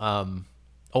style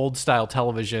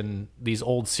television. These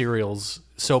old serials,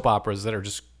 soap operas that are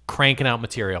just cranking out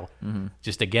material,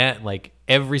 just again like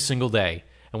every single day.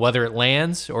 And whether it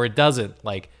lands or it doesn't,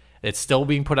 like it's still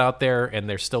being put out there, and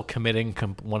they're still committing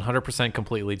 100%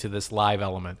 completely to this live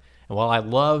element. And while I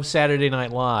love Saturday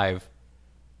Night Live,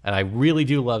 and I really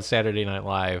do love Saturday Night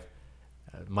Live,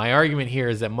 my argument here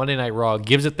is that Monday Night Raw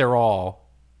gives it their all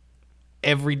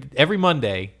every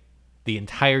Monday the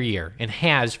entire year, and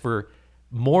has for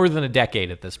more than a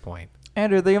decade at this point.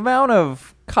 Andrew, the amount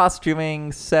of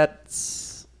costuming,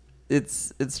 sets,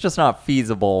 it's just not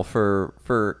feasible for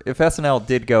if SNL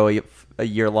did go a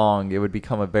year long, it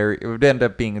would end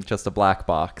up being just a black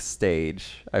box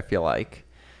stage, I feel like,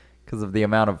 because of the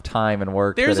amount of time and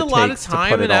work there's that a it lot of takes time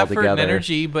to put and it all effort together. and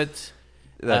energy, but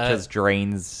that just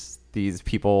drains these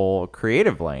people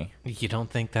creatively. You don't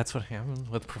think that's what happens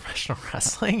with professional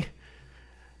wrestling?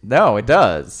 No, it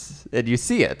does. And you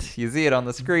see it on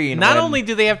the screen. Not only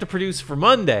do they have to produce for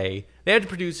Monday, they have to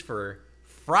produce for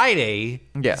Friday.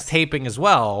 Yes. Taping as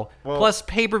well, plus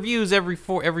pay-per-views every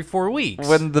 4 weeks.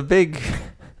 When the big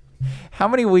how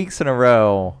many weeks in a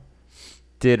row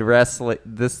did wrestling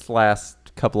this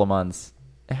last couple of months?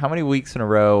 How many weeks in a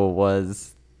row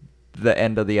was the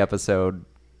end of the episode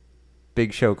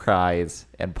Big Show cries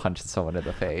and punches someone in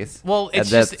the face? Well, it's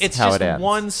just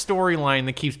one storyline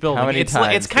that keeps building. How many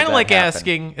times it's kind of did like that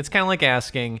happen?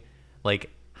 asking like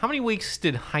how many weeks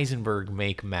did Heisenberg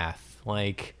make meth?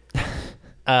 Like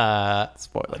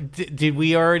spoiler. Did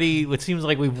we already? It seems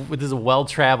like this is a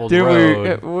well-traveled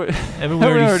road. Haven't we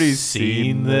already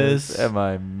seen this? Am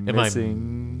I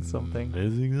missing something?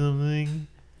 Missing something?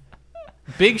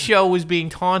 Big Show was being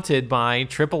taunted by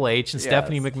Triple H and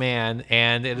Stephanie McMahon,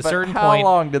 and at a certain point, how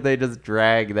long did they just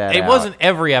drag that? It out? wasn't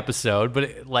every episode,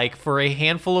 but like for a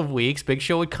handful of weeks, Big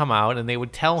Show would come out and they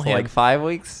would tell him, like 5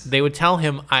 weeks. They would tell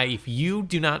him, "If you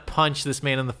do not punch this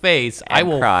man in the face, I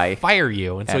will fire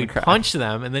you." And so he'd punch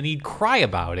them, and then he'd cry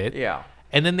about it. Yeah.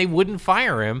 And then they wouldn't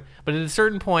fire him, but at a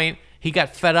certain point, he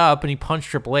got fed up and he punched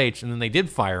Triple H, and then they did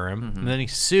fire him, and then he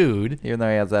sued. Even though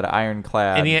he has that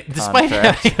ironclad despite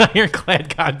having an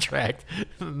ironclad contract,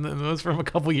 that was from a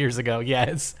couple years ago.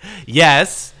 Yes,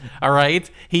 all right.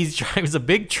 He drives a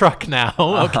big truck now,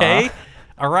 okay?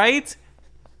 All right?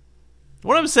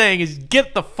 What I'm saying is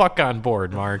get the fuck on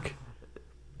board, Mark.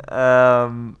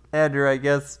 Andrew, I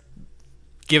guess...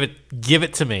 Give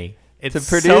it to me. It's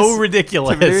so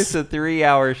ridiculous. To produce a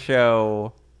 3-hour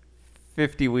show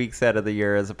 50 weeks out of the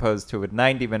year as opposed to a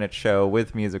 90-minute show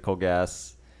with musical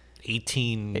guests.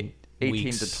 18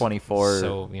 weeks, to 24.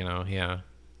 So, yeah.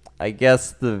 I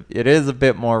guess it is a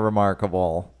bit more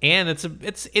remarkable. And it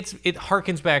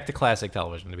harkens back to classic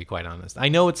television, to be quite honest. I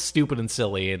know it's stupid and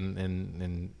silly,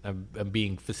 and I'm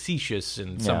being facetious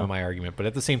in some of my argument, but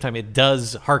at the same time, it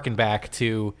does harken back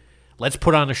to let's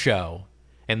put on a show.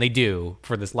 And they do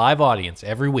for this live audience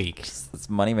every week. It's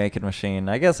a money-making machine.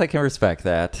 I guess I can respect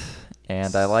that.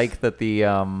 And I like that the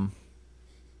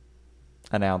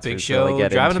announcers Big Show really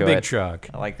get driving into a big it. truck.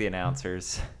 I like the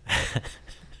announcers.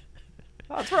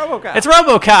 It's RoboCop. It's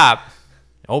RoboCop.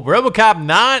 Oh, RoboCop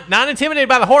not intimidated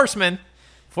by the Horseman.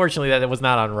 Fortunately, that was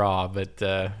not on Raw, but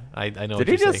I know. Did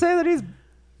he just say that he's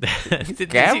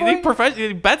gambling?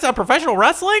 He bets on professional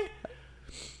wrestling?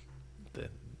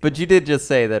 But you did just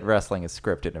say that wrestling is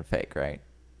scripted and fake, right?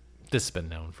 This has been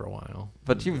known for a while.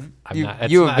 But you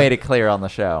have made it clear on the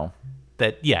show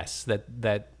that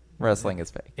that wrestling is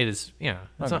fake. It is,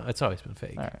 it's always been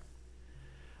fake. All right.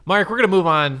 Mark, we're going to move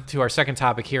on to our second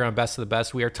topic here on Best of the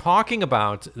Best. We are talking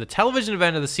about the television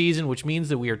event of the season, which means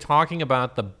that we are talking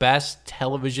about the best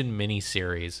television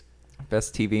miniseries.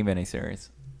 Best TV miniseries.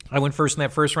 I went first in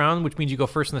that first round, which means you go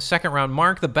first in the second round.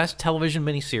 Mark, the best television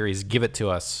miniseries. Give it to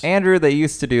us. Andrew, they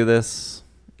used to do this.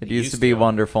 It used to be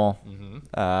wonderful.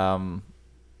 Mm-hmm.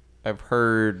 I've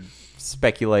heard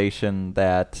speculation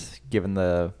that given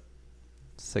the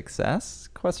success,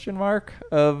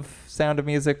 of Sound of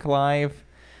Music Live,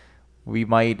 we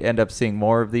might end up seeing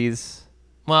more of these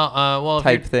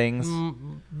type things.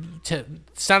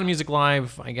 Sound of Music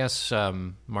Live, I guess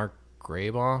Mark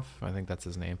Graboff, I think that's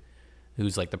his name,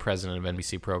 who's like the president of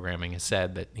NBC Programming, has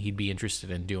said that he'd be interested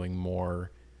in doing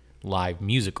more live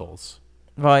musicals.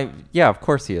 Well, yeah, of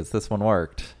course he is. This one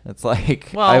worked. It's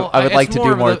like, I would like to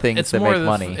do more things that make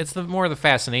money. It's more the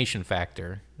fascination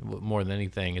factor, more than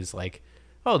anything, is like,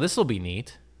 oh, this will be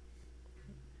neat.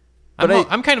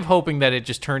 I'm kind of hoping that it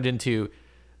just turned into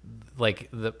like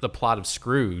the plot of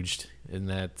Scrooged in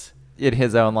that in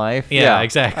his own life. Yeah,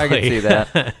 exactly. I can see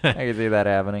that. I can see that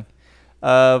happening.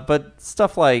 But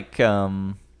stuff like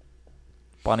Bonnie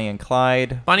and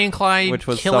Clyde, which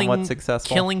was somewhat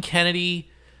successful. Killing Kennedy,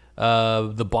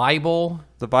 the Bible.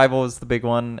 The Bible was the big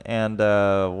one, and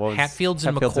what was Hatfields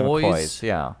and McCoys.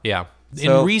 Yeah. In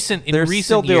So recent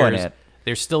still doing years, it.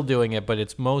 they're still doing it, but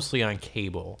it's mostly on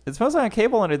cable. It's mostly on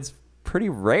cable, and it's pretty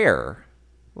rare.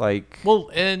 Like, well,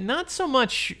 not so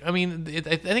much. I mean,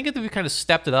 I think they've kind of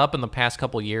stepped it up in the past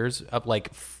couple of years. Up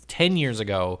like 10 years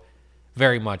ago,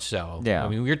 very much so. Yeah. I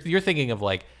mean, you're thinking of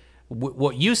like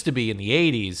what used to be in the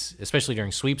 80s, especially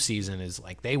during sweep season, is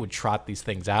like they would trot these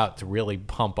things out to really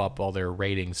pump up all their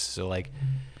ratings. So like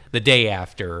The Day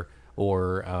After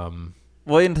or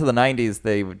well, into the 90s,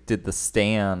 they did The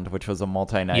Stand, which was a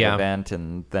multi-night event,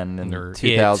 and then in the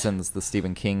 2000s, the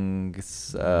Stephen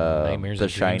King's Nightmares The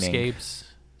and Shining. Dreamscapes.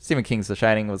 Stephen King's The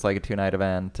Shining was like a 2-night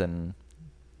event, and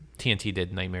TNT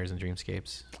did Nightmares and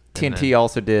Dreamscapes. TNT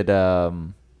also did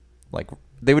like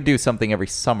they would do something every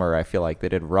summer. I feel like they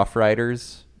did Rough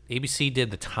Riders. ABC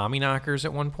did the Tommyknockers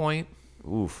at one point.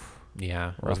 Oof.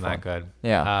 Yeah, wasn't that good?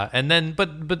 Yeah. And then,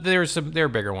 but there are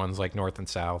bigger ones like North and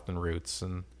South and Roots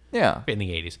and yeah in the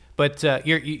 80s. But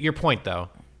your point though,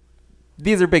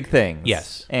 these are big things.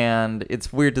 Yes, and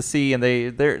it's weird to see. And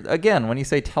they're again, when you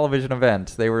say television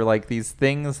event, they were like these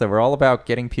things that were all about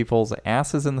getting people's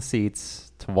asses in the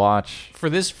seats to watch for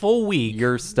this full week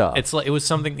your stuff. It's like it was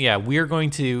something. Yeah, we're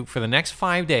going to for the next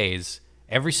 5 days,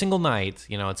 every single night.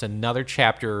 It's another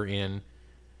chapter in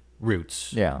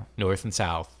Roots. Yeah, North and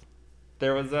South.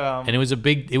 There was and it was a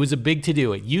big to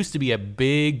do. It used to be a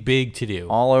big to do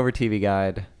all over TV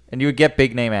Guide, and you would get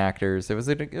big name actors. It was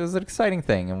an exciting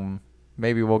thing, and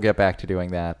maybe we'll get back to doing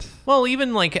that. Well,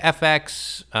 even like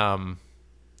FX,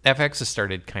 FX has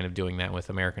started kind of doing that with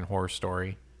American Horror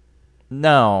Story.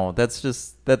 No, that's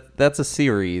just that's a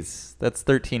series. That's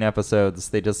 13 episodes.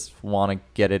 They just want to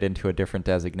get it into a different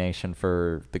designation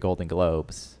for the Golden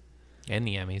Globes and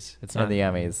the Emmys. It's not the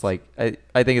Emmys. Like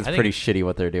I think it's pretty shitty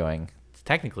what they're doing. It's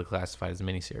technically classified as a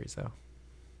miniseries, though.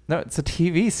 No, it's a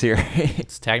TV series.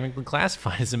 It's technically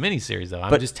classified as a miniseries, though.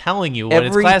 I'm just telling you what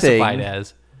it's classified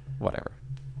as. Whatever.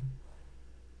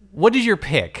 What is your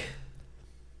pick?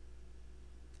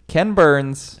 Ken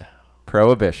Burns,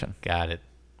 Prohibition. Got it.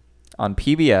 On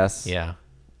PBS. Yeah.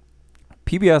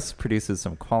 PBS produces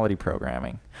some quality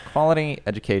programming, quality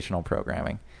educational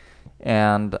programming.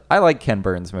 And I like Ken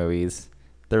Burns movies.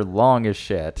 They're long as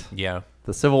shit. Yeah.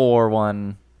 The Civil War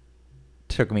one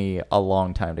took me a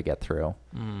long time to get through.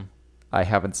 Mm-hmm. I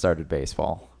haven't started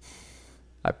baseball.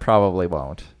 I probably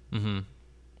won't. Mm-hmm.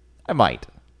 I might.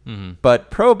 Mm-hmm. But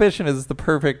Prohibition is the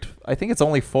perfect... I think it's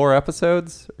only 4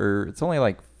 episodes, or it's only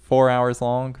like 4 hours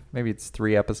long. Maybe it's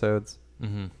 3 episodes.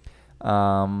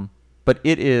 Mm-hmm. But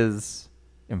it is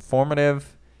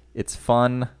informative. It's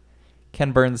fun.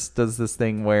 Ken Burns does this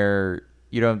thing where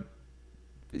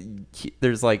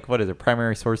there's like, what is it,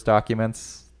 primary source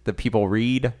documents that people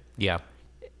read. Yeah.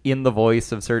 In the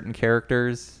voice of certain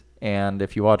characters. And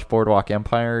if you watch Boardwalk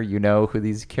Empire, you know who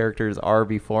these characters are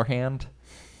beforehand.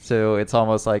 So it's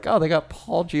almost like, oh, they got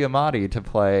Paul Giamatti to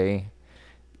play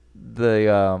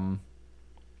the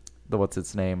what's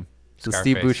its name? Scarface. The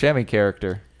Steve Buscemi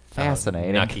character.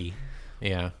 Fascinating. Nucky.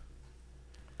 Yeah.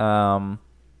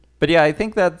 But yeah, I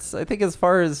think as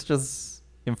far as just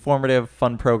informative,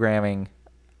 fun programming,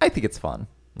 I think it's fun.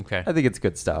 Okay. I think it's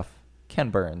good stuff. Ken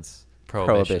Burns.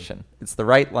 Prohibition. It's the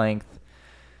right length.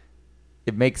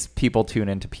 It makes people tune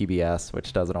into PBS,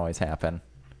 which doesn't always happen.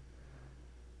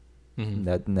 Mm-hmm.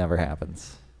 That never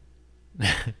happens.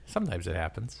 Sometimes it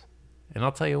happens. And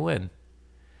I'll tell you when.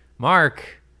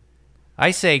 Mark,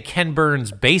 I say Ken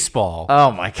Burns Baseball.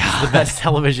 Oh my God. The best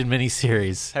television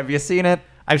miniseries. Have you seen it?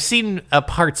 I've seen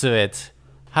parts of it.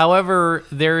 However,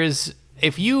 there is...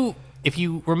 If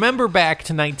you remember back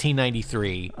to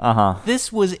 1993,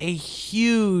 this was a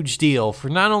huge deal for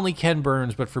not only Ken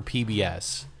Burns, but for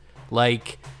PBS.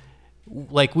 Like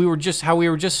we were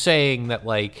just saying that,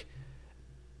 like,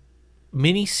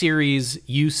 miniseries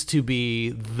used to be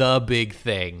the big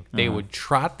thing. They would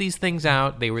trot these things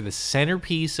out. They were the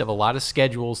centerpiece of a lot of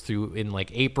schedules in like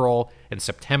April and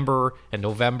September and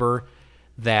November.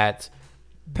 That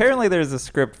apparently there's a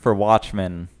script for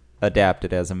Watchmen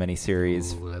adapted as a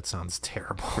miniseries. Ooh, that sounds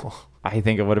terrible. I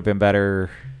think it would have been better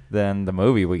than the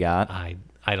movie we got. I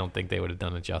don't think they would have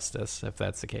done it justice if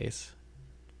that's the case.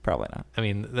 Probably not. I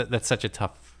mean, that's a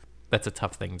tough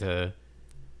thing to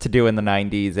do in the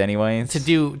 90s anyways.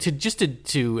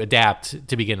 To adapt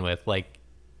to begin with. Like,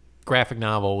 graphic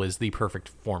novel is the perfect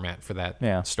format for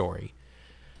that story.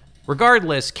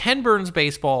 Regardless, Ken Burns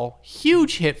Baseball,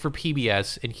 huge hit for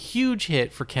PBS and huge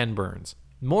hit for Ken Burns.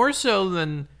 More so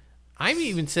than, I would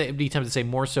even be tempted to say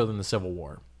more so than the Civil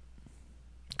War.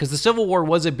 Because the Civil War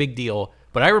was a big deal,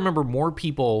 but I remember more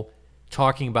people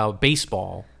talking about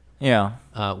baseball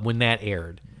when that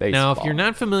aired. Baseball. Now, if you're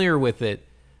not familiar with it,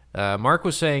 Mark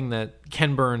was saying that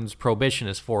Ken Burns' Prohibition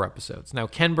is 4 episodes. Now,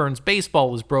 Ken Burns' Baseball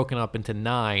was broken up into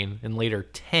 9 and later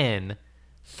 10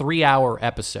 3-hour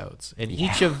episodes. And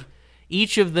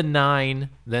each of the 9,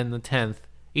 then the 10th,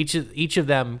 each of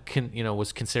them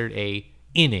was considered a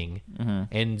inning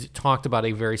and talked about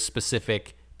a very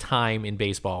specific time in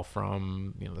baseball,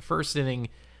 from the first inning,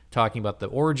 talking about the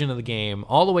origin of the game,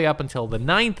 all the way up until the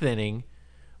 9th inning,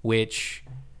 which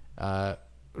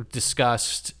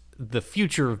discussed the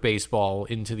future of baseball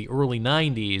into the early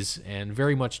 90s and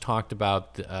very much talked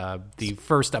about the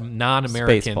first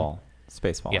non-American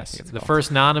Spaceball. Yes, the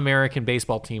first non-American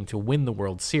baseball team to win the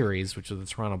World Series, which was the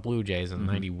Toronto Blue Jays in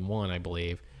 '91, I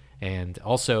believe, and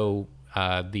also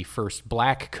the first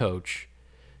black coach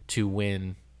to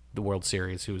win the World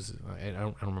Series, who was, I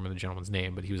don't remember the gentleman's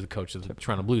name, but he was the coach of the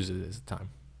Toronto Blues at the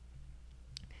time.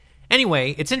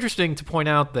 Anyway, it's interesting to point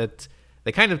out that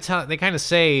they kind of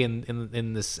say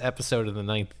in this episode of the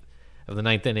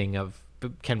ninth inning of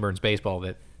Ken Burns Baseball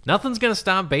that nothing's going to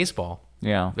stop baseball.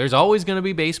 Yeah, there's always going to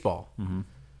be baseball.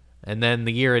 And then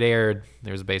the year it aired,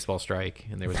 there was a baseball strike,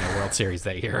 and there was no World Series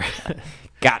that year.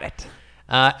 Got it.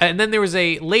 And then there was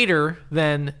later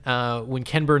when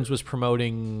Ken Burns was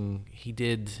promoting, he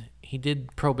did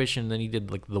Prohibition, then he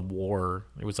did like The War.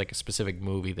 It was like a specific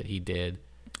movie that he did.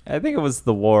 I think it was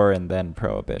The War and then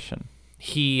Prohibition.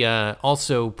 He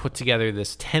also put together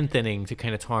this 10th inning to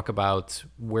kind of talk about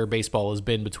where baseball has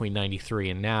been between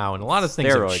 93 and now, and a lot of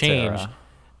things have changed. Era.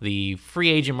 The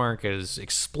free agent market has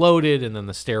exploded, and then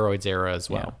the steroids era as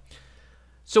well. Yeah.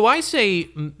 So I say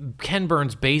Ken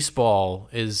Burns Baseball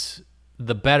is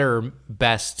the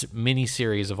best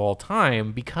miniseries of all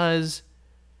time because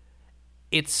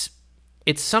it's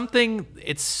something,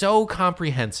 it's so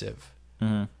comprehensive.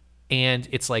 And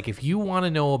it's like, if you want to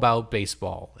know about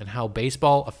baseball and how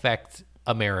baseball affects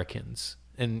Americans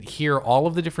and hear all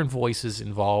of the different voices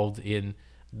involved in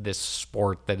this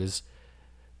sport that is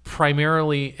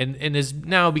primarily and has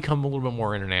now become a little bit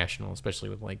more international, especially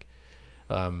with like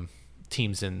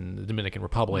teams in the Dominican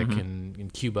Republic and in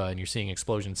Cuba, and you're seeing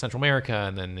explosion in Central America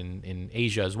and then in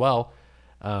Asia as well.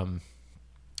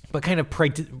 But kind of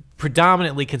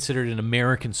predominantly considered an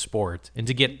American sport, and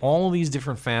to get all these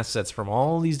different facets from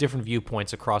all these different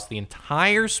viewpoints across the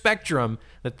entire spectrum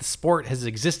that the sport has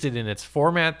existed in its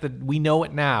format that we know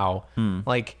it now,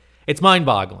 like, it's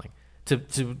mind-boggling to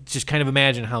just kind of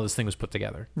imagine how this thing was put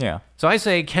together. Yeah. So I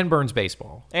say Ken Burns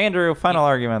Baseball. Andrew, final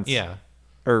arguments. Yeah.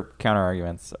 Or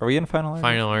counter-arguments. Are we in final arguments?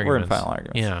 Final arguments. We're in final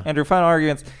arguments. Yeah. Andrew, final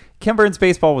arguments. Ken Burns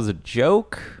Baseball was a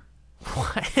joke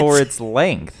for its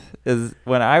length.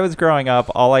 When I was growing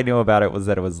up, all I knew about it was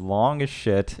that it was long as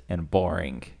shit and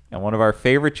boring. And one of our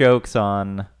favorite jokes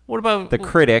on What about The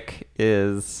Critic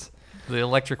is the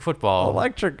electric football?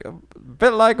 Electric, a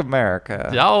bit like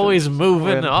America. Always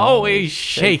moving, always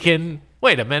shaking.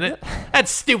 Wait a minute. That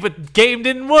stupid game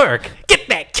didn't work. Get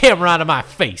that camera out of my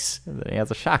face. And then he has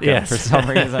a shotgun for some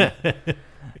reason.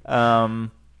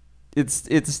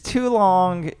 It's too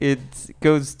long. It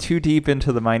goes too deep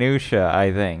into the minutia,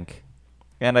 I think.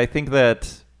 And I think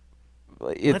that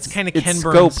that's kind of Ken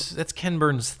Burns. That's Ken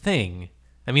Burns' thing.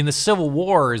 I mean, the Civil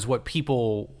War is what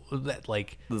people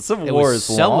the Civil War is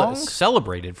long,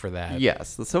 celebrated for that.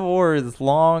 Yes, the Civil War is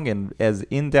long and as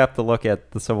in depth a look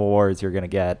at the Civil War as you're going to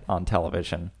get on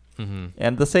television.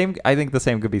 And I think the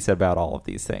same could be said about all of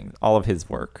these things, all of his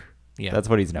work. Yeah, that's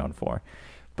what he's known for.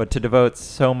 But to devote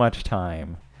so much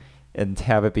time and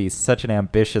have it be such an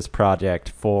ambitious project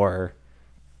for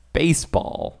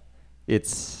baseball.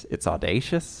 It's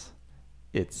audacious,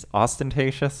 it's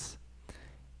ostentatious,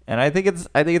 and I think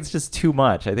it's just too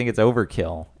much. I think it's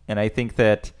overkill, and I think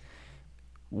that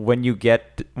when you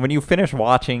finish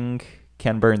watching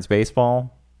Ken Burns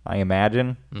Baseball, I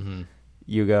imagine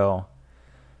you go,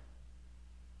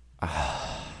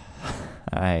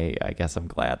 I guess I'm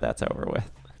glad that's over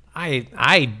with.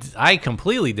 I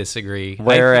completely disagree.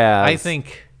 Whereas I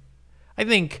think.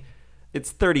 It's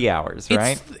 30 hours,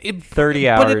 right? 30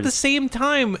 hours. But at the same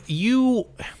time,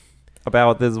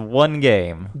 about this one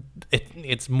game.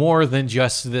 It's more than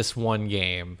just this one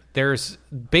game.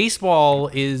 Baseball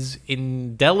is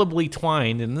indelibly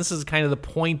twined, and this is kind of the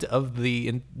point of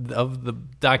the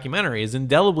documentary, is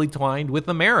indelibly twined with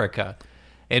America.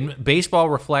 And baseball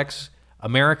reflects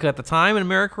America at the time, and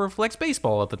America reflects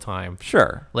baseball at the time.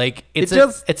 Sure. Like it's a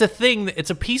thing. It's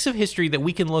a piece of history that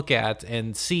we can look at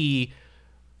and see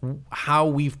how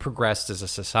we've progressed as a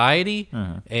society.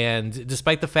 And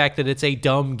despite the fact that it's a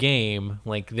dumb game,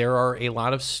 like there are a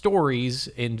lot of stories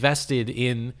invested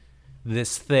in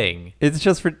this thing. It's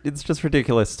just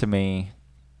ridiculous to me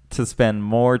to spend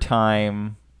more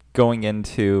time going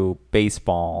into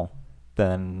baseball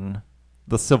than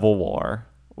the Civil War,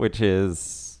 which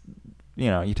is,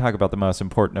 you talk about the most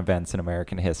important events in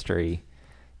American history.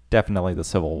 Definitely the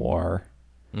Civil War.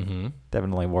 Mm-hmm.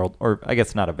 Definitely or I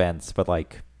guess not events, but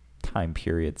like time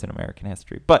periods in American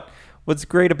history. But what's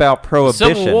great about Prohibition...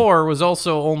 The Civil War was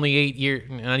also only 8 years,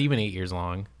 not even 8 years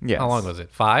long. Yes. How long was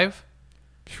it? 5?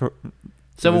 Sure.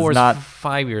 Civil War is not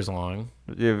 5 years long.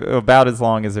 About as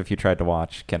long as if you tried to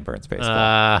watch Ken Burns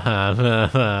baseball.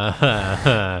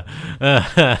 The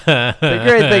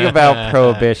great thing about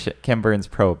Prohibition, Ken Burns'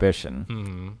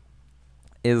 Prohibition,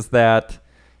 is that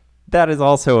is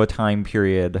also a time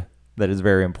period that is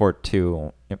very important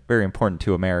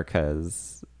to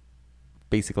America's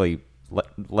basically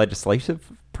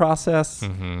legislative process.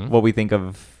 What we think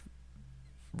of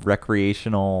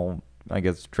recreational, I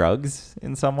guess, drugs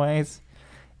in some ways.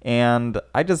 And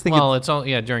I just think it's all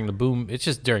during the boom. It's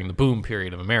just during the boom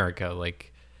period of America.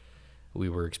 Like we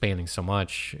were expanding so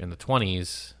much in the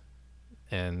 20s,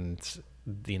 and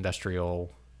the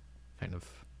industrial kind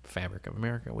of fabric of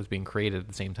America was being created at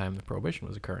the same time that Prohibition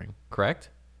was occurring. Correct?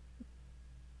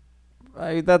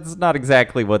 That's not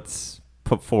exactly what's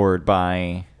put forward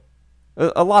by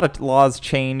a lot of laws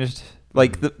changed.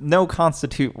 Like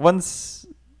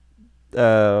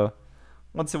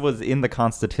once it was in the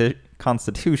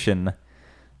Constitution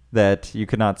that you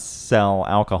could not sell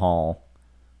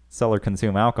or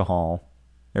consume alcohol,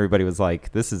 everybody was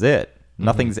like, this is it.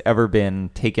 Nothing's ever been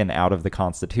taken out of the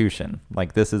Constitution.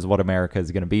 Like, this is what America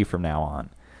is going to be from now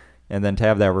on. And then to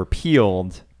have that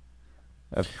repealed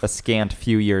a scant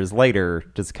few years later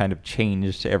just kind of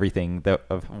changed everything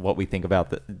of what we think about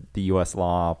the U.S.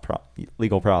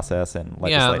 legal process and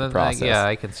legislative process. Yeah,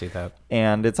 I can see that.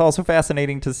 And it's also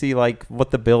fascinating to see like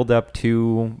what the build-up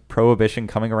to Prohibition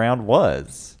coming around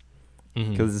was.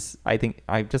 Because I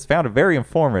just found it very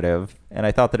informative, and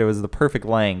I thought that it was the perfect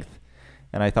length,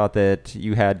 and I thought that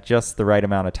you had just the right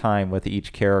amount of time with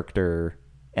each character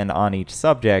and on each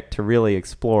subject to really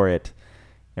explore it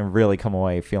and really come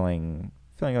away feeling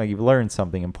like you've learned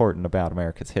something important about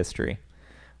America's history.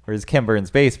 Whereas Ken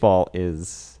Burns baseball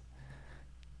is...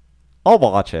 I'll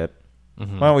watch it. Why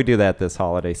don't we do that this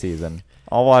holiday season?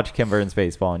 I'll watch Ken Burns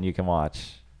baseball, and you can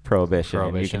watch Prohibition,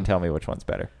 and you can tell me which one's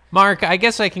better. Mark, I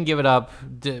guess I can give it up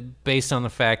based on the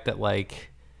fact that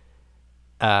like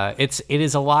it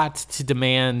is a lot to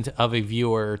demand of a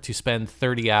viewer to spend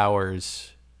 30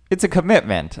 hours. It's a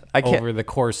commitment. Over the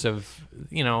course of,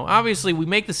 obviously we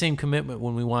make the same commitment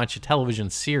when we watch a television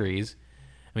series.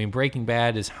 I mean, Breaking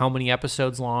Bad is how many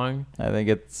episodes long? I think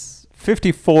it's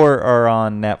 54 are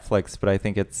on Netflix, but I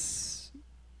think it's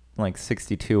like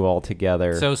 62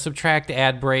 altogether. So subtract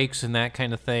ad breaks and that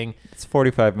kind of thing. It's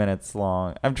 45 minutes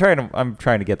long. I'm trying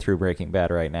to get through Breaking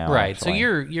Bad right now. Right. Actually.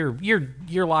 So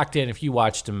you're locked in if you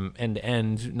watched them end to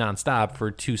end nonstop for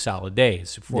 2 solid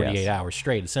days, 48 hours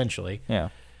straight, essentially. Yeah.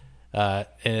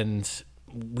 And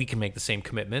we can make the same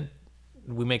commitment.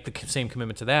 We make the same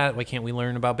commitment to that. Why can't we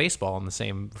learn about baseball in the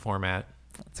same format?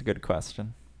 That's a good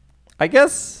question. I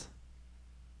guess.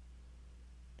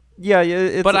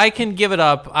 Yeah. But I can give it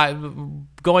up.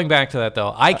 Going back to that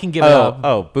though, I can give it up.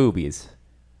 Oh, boobies.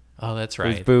 Oh, that's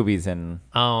right. There's boobies in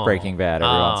Breaking Bad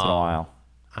every once in a while.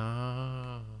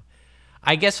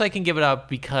 I guess I can give it up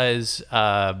because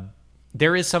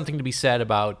there is something to be said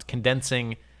about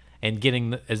condensing and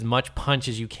getting as much punch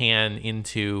as you can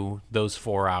into those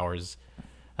 4 hours.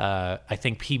 I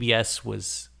think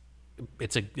PBS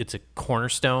it's a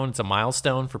cornerstone, it's a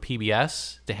milestone for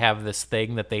PBS to have this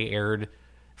thing that they aired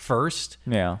first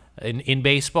in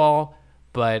baseball.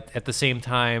 But at the same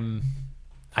time,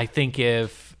 I think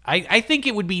I think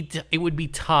it would be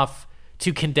tough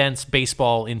to condense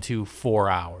baseball into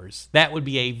 4 hours. That would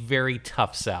be a very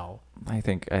tough sell. I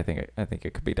think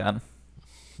it could be done.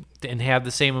 And have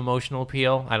the same emotional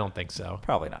appeal? I don't think so.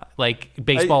 Probably not. Like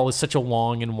baseball is such a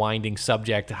long and winding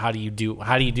subject. How do you do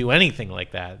anything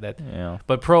like that?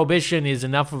 But Prohibition is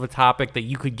enough of a topic that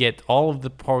you could get all of the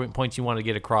points you want to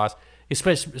get across,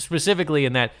 specifically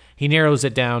in that he narrows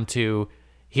it down to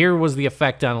here was the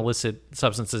effect on illicit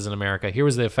substances in America. Here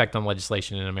was the effect on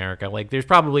legislation in America. Like there's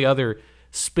probably other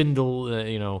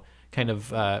spindle, kind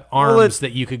of arms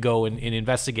that you could go and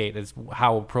investigate as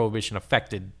how Prohibition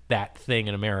affected that thing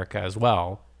in America as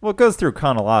well. Well, it goes through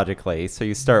chronologically. So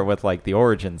you start with like the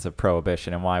origins of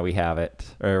Prohibition and why we have it,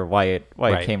 or why it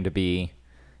came to be,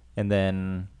 and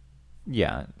then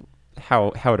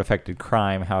how it affected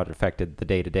crime, how it affected the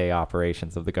day-to-day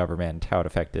operations of the government, how it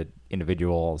affected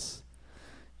individuals,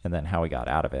 and then how we got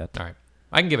out of it. All right,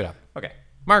 I can give it up. Okay.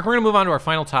 Mark, we're going to move on to our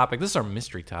final topic. This is our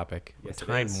mystery topic. Yes, we're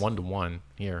tied 1-1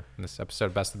 here in this episode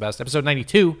of Best of the Best. Episode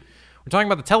 92. We're talking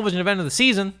about the television event of the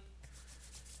season.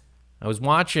 I was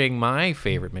watching my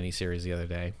favorite miniseries the other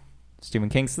day. Stephen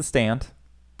King's The Stand.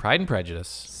 Pride and Prejudice.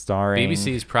 Starring...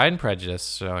 BBC's Pride and Prejudice,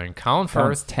 starring Colin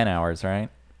Firth. 10 hours, right?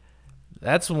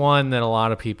 That's one that a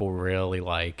lot of people really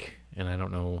like, and I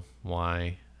don't know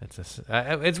why.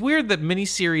 It's weird that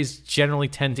miniseries generally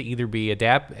tend to either be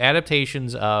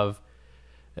adaptations of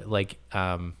like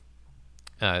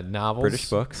novels, British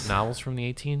books, novels from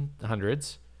the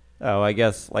 1800s. Oh, I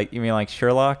guess like you mean like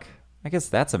Sherlock? I guess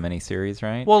that's a miniseries,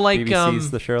 right? Well, like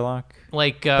BBC's The Sherlock.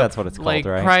 Like that's what it's called, like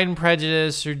right? Pride and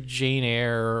Prejudice or Jane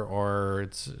Eyre, or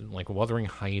it's like Wuthering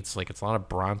Heights. Like it's a lot of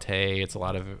Bronte. It's a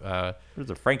lot of there's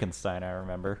a Frankenstein, I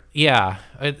remember. Yeah,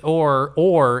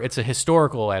 or it's a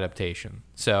historical adaptation.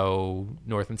 So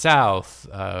North and South.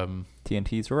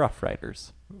 TNT's Rough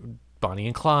Riders. Bonnie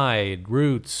and Clyde,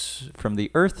 Roots. From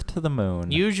the Earth to the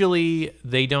Moon. Usually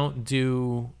they don't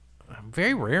do,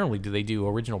 very rarely do they do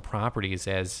original properties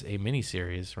as a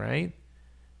miniseries, right?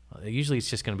 Usually it's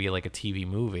just going to be like a TV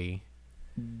movie.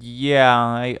 Yeah,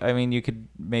 I mean, you could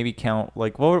maybe count,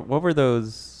 like, what were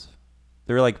those?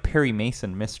 They were like Perry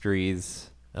Mason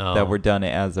mysteries that were done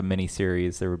as a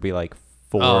miniseries. There would be like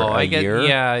 4 a year,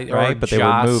 right? But they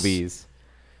were movies.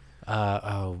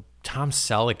 Tom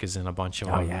Selleck is in a bunch of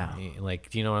them. Oh, yeah. Like,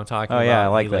 do you know what I'm talking about? Oh, yeah, I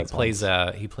like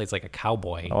he plays like a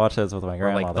cowboy. I watched those with my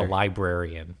grandmother. Or like the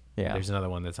librarian. Yeah. There's another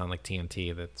one that's on like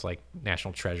TNT that's like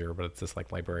National Treasure, but it's this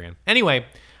like librarian. Anyway,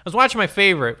 I was watching my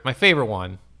favorite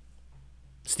one,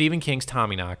 Stephen King's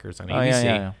Tommyknockers on ABC.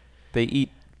 Yeah. They eat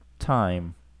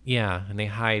time. Yeah, and they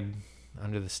hide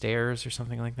under the stairs or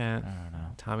something like that. I don't know.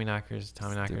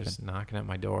 Tommyknockers knocking at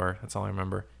my door. That's all I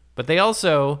remember. But they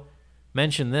also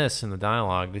mentioned this in the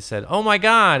dialogue. They said, "Oh my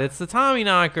God, it's the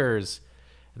Tommyknockers."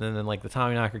 And then like the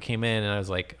Tommyknocker came in, and I was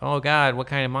like, "Oh God, what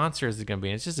kind of monster is it going to be?"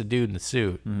 And it's just a dude in a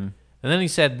suit. Mm-hmm. And then he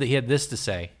said that he had this to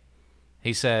say.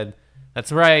 He said,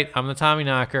 "That's right, I'm the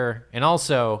Tommyknocker, and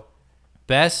also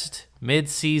best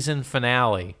mid-season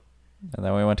finale." And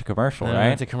then we went to commercial, and right? I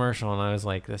went to commercial, and I was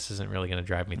like, "This isn't really going to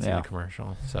drive me to the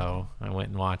commercial." So I went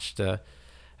and watched a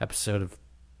episode of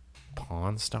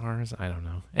Pawn Stars. I don't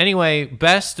know. Anyway,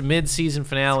 best mid-season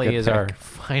finale is our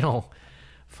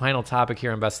final topic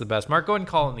here on Best of the Best. Mark, go ahead and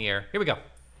call in the air. Here we go.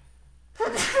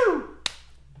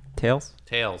 Tails?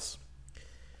 Tails.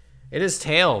 It is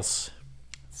Tails.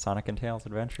 Sonic and Tails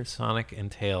Adventures? Sonic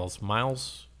and Tails.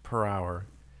 Miles per hour.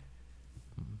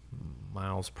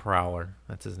 Miles per hour.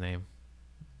 That's his name.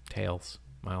 Tails.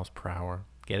 Miles per hour.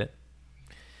 Get it?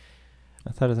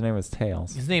 I thought his name was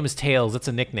Tails. His name is Tails. It's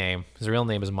a nickname. His real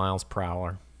name is Miles per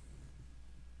hour.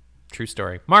 True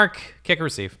story. Mark, kick or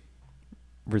receive?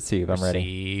 Receive. I'm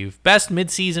ready. Best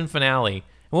mid-season finale.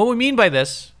 And what we mean by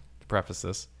this, to preface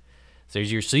this, is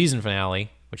there's your season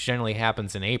finale, which generally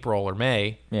happens in April or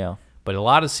May. Yeah. But a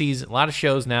lot of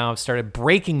shows now have started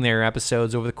breaking their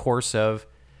episodes over the course of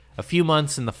a few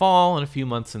months in the fall and a few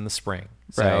months in the spring.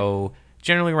 So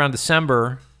generally around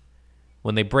December,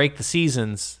 when they break the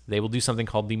seasons, they will do something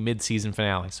called the mid-season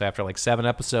finale. So after like 7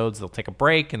 episodes, they'll take a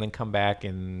break and then come back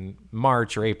in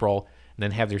March or April and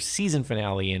then have their season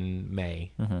finale in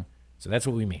May. Mm-hmm. So that's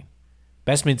what we mean.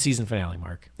 Best mid-season finale,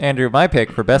 Mark. Andrew, my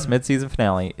pick for best mid-season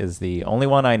finale is the only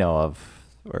one I know of,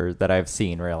 or that I've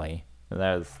seen, really. And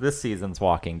that is this season's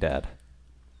Walking Dead.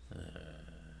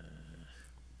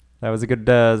 That was a good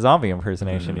zombie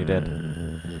impersonation you did.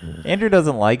 Andrew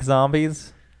doesn't like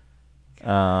zombies.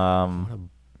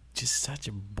 Just such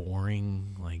a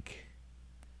boring, like,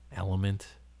 element,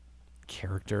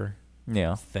 character,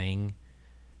 thing.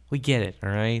 We get it, all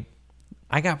right?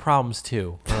 I got problems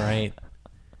too, all right?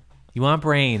 You want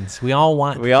brains. We all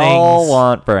want things. We all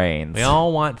want brains. We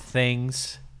all want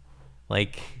things.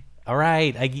 Like, all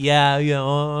right,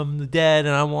 I'm dead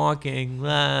and I'm walking.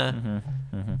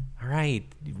 Mm-hmm, mm-hmm. All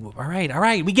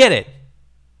right, we get it.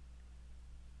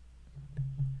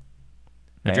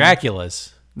 Now,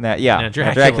 Dracula's.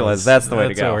 Dracula's. That's the way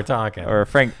to go. That's what we're talking.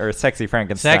 Or Sexy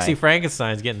Frankenstein. Sexy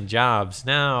Frankenstein's getting jobs.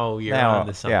 Now you're on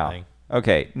to something. Yeah.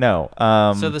 Okay, no.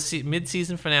 So the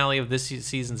mid-season finale of this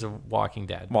season's of Walking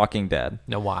Dead. Walking Dead.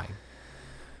 Now, why?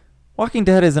 Walking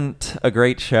Dead isn't a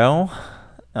great show.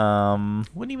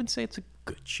 Wouldn't even say it's a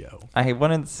good show. I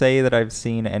wouldn't say that I've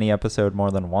seen any episode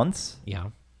more than once. Yeah.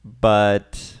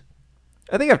 But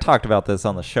I think I've talked about this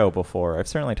on the show before. I've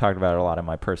certainly talked about it a lot in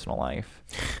my personal life.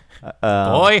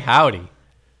 Boy, howdy.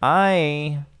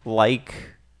 I like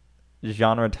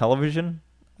genre television.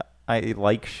 I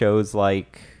like shows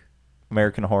like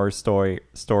American Horror Story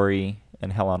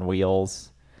and Hell on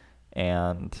Wheels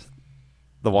and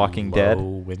The Walking Dead. Low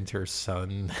Winter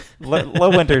Sun. Low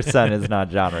Winter Sun is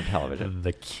not genre television.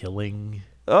 The Killing.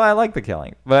 Oh, I like The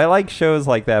Killing. But I like shows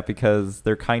like that because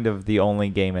they're kind of the only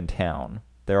game in town.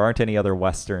 There aren't any other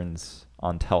Westerns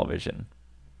on television.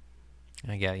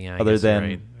 I guess right.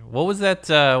 What was that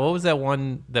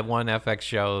one FX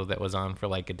show that was on for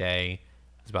like a day?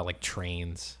 It was about like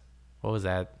trains. What was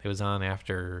that? It was on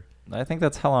after. I think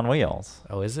that's Hell on Wheels.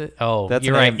 Oh, is it? Oh, that's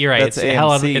you're right. You're right. That's It's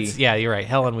Hell on. AMC. You're right.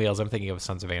 Hell on Wheels. I'm thinking of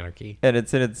Sons of Anarchy. And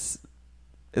it's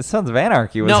Sons of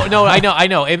Anarchy. No, I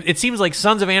know. It seems like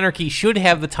Sons of Anarchy should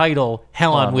have the title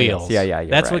Hell on Wheels. Yeah.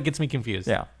 That's right. what gets me confused.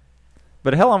 Yeah.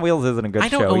 But Hell on Wheels isn't a good show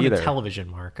either. I don't own a television,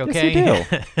 Mark. Okay. Yes,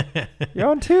 you do. You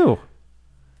own two.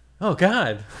 Oh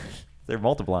God. They're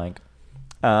multiplying.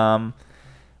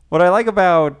 What I like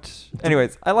about,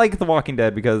 anyways, I like The Walking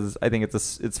Dead because I think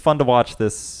it's fun to watch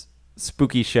this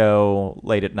spooky show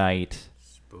late at night.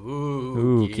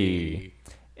 Spooky.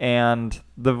 And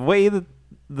the way that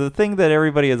the thing that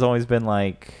everybody has always been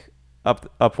like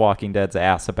up Walking Dead's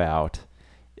ass about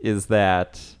is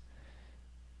that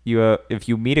if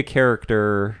you meet a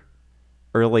character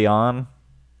early on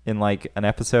in like an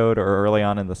episode or early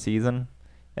on in the season,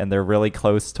 and they're really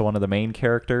close to one of the main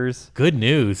characters, good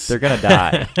news. They're going to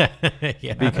die.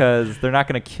 Yeah. Because they're not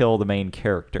going to kill the main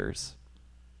characters.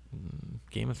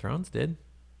 Game of Thrones did?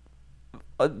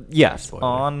 Yes.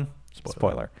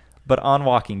 Spoiler. But on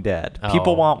Walking Dead.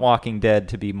 People want Walking Dead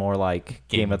to be more like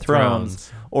Game of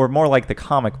Thrones or more like the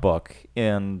comic book.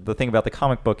 And the thing about the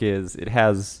comic book is it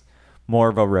has more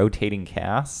of a rotating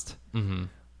cast. Mm-hmm.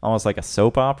 Almost like a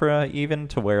soap opera even,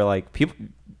 to where like people...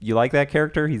 You like that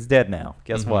character? He's dead now.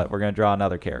 Guess what? We're going to draw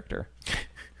another character.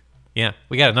 Yeah,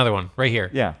 we got another one right here.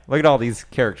 Yeah, look at all these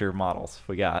character models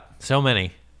we got. So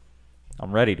many.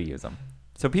 I'm ready to use them.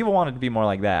 So people want it to be more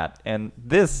like that. And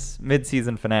this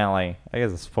mid-season finale, I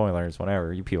guess it's spoilers,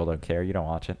 whatever. You people don't care. You don't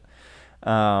watch it.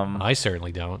 I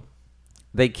certainly don't.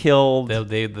 They killed...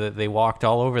 They walked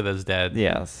all over those dead.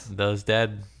 Yes. Those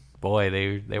dead... Boy,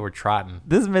 they were trotting.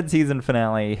 This mid-season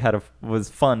finale was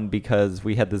fun because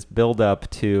we had this build-up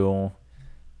to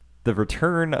the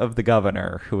return of the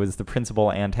governor, who was the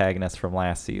principal antagonist from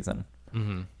last season.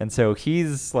 Mm-hmm. And so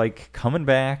he's like coming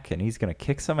back, and he's going to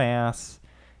kick some ass,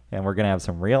 and we're going to have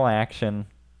some real action,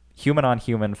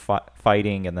 human-on-human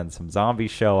fighting, and then some zombies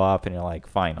show up, and you're like,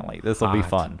 finally, this will be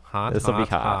fun. This will be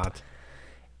hot.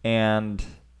 And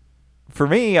for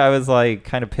me, I was like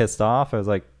kind of pissed off. I was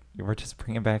like, we're just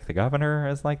bringing back the governor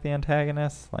as like the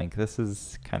antagonist. Like, this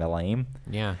is kind of lame.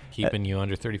 Yeah, keeping you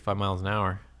under 35 miles an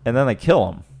hour. And then they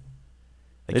kill him.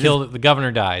 The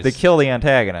governor dies. They kill the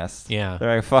antagonist. Yeah.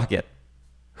 They're like, fuck it.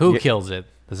 Who kills it?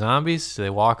 The zombies? Do they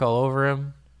walk all over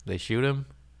him? They shoot him?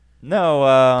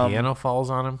 No. Piano falls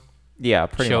on him? Yeah,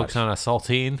 pretty much. Chokes on a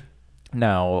saltine?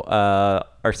 No.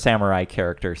 Our samurai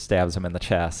character stabs him in the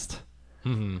chest.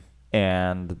 Mm-hmm.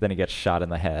 And then he gets shot in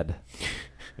the head.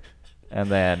 And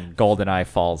then GoldenEye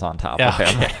falls on top of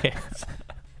him.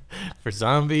 For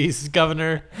zombies,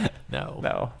 governor?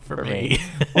 No, for me.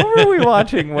 What were we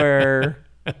watching where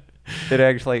it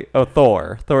actually... Oh,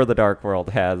 Thor. Thor the Dark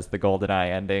World has the GoldenEye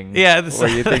ending. Yeah. Where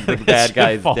you think the bad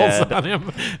guy's falls dead. On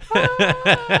him.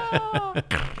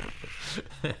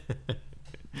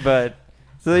 But,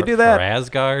 so they do that. For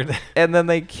Asgard. And then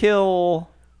they kill,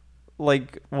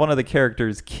 like, one of the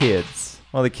characters' kids.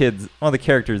 One of the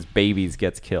characters' babies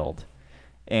gets killed.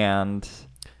 And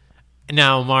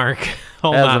now, Mark,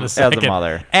 hold on a second.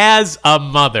 As a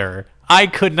mother, I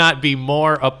could not be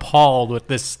more appalled with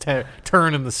this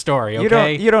turn in the story.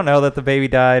 Okay, you don't know that the baby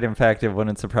died. In fact, it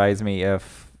wouldn't surprise me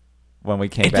if when we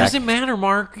came back, it doesn't matter,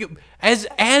 Mark. As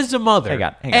a mother, hang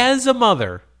on. As a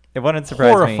mother, it wouldn't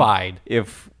surprise horrified. me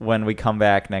if when we come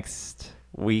back next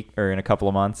week or in a couple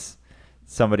of months,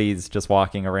 somebody's just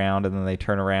walking around and then they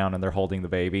turn around and they're holding the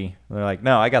baby. And they're like,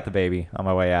 "No, I got the baby on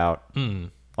my way out."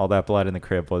 All that blood in the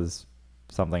crib was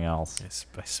something else.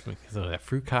 That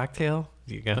fruit cocktail?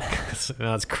 No,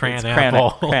 it's cran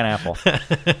apple. Cran apple.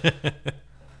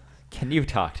 Can you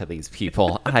talk to these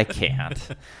people? I can't.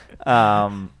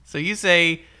 So you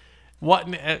say, what?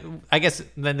 I guess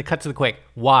then to cut to the quick.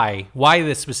 Why? Why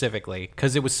this specifically?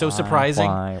 Because it was so surprising.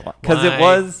 Because it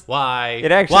was. Why?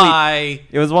 It actually. Why?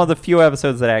 It was one of the few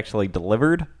episodes that actually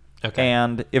delivered. Okay.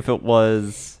 And if it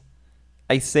was.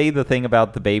 I say the thing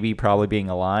about the baby probably being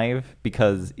alive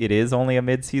because it is only a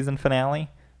mid-season finale.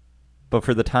 But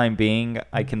for the time being,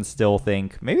 I can still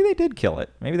think maybe they did kill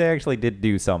it. Maybe they actually did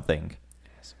do something.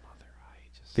 Yes, Mother,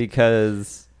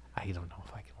 because I don't know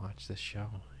if I can watch this show.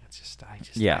 I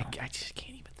just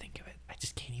can't even think of it. I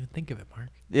just can't even think of it, Mark.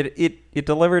 It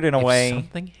delivered in a way. If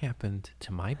something happened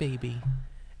to my baby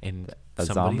and a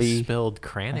somebody zombie spilled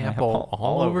cran apple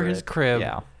all over his crib,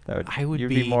 yeah, you'd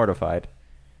be mortified.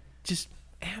 Just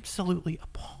absolutely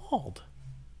appalled.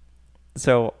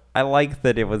 So I like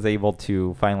that it was able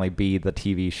to finally be the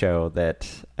TV show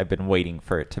that I've been waiting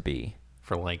for it to be.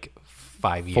 For like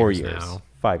 5 years 4 years now.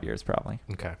 5 years, probably.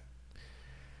 Okay.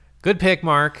 Good pick,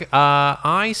 Mark.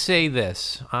 I say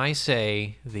this. I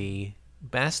say the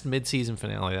best mid-season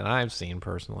finale that I've seen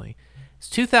personally is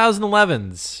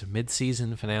 2011's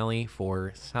mid-season finale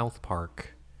for South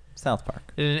Park. South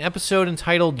Park. In an episode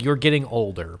entitled You're Getting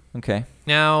Older. Okay.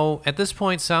 Now, at this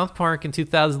point, South Park in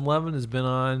 2011 has been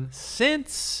on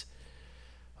since,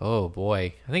 oh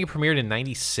boy, I think it premiered in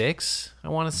 96, I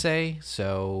want to say.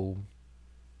 So,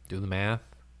 do the math.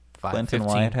 Clinton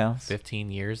White House.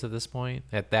 15 years at this point,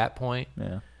 at that point.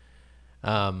 Yeah.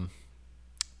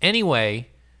 Anyway,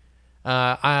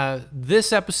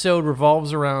 this episode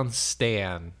revolves around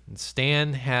Stan.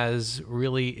 Stan has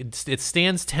really, it's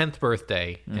Stan's 10th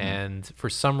birthday, and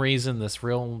for some reason, this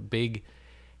real big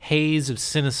haze of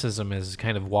cynicism has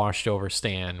kind of washed over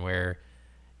Stan, where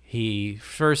he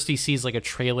sees like a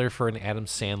trailer for an Adam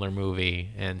Sandler movie,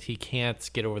 and he can't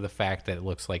get over the fact that it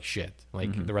looks like shit.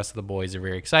 Like the rest of the boys are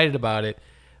very excited about it,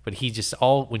 but he just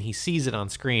when he sees it on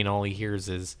screen, all he hears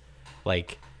is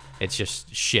like, it's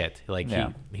just shit. Like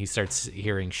he starts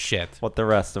hearing shit. What the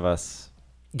rest of us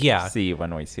see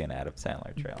when we see an Adam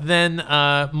Sandler trailer. Then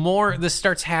this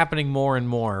starts happening more and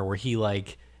more, where he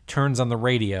like turns on the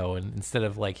radio, and instead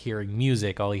of like hearing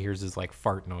music, all he hears is like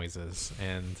fart noises.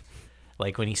 And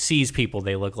like when he sees people,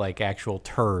 they look like actual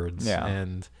turds. Yeah.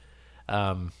 And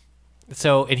and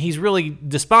he's really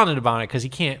despondent about it because he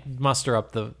can't muster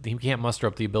up the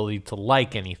ability to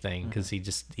like anything, because he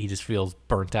just feels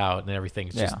burnt out and everything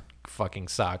just fucking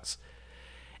sucks.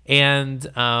 And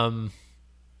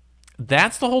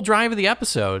that's the whole drive of the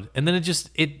episode. And then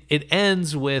it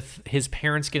ends with his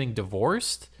parents getting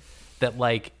divorced. That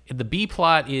like the B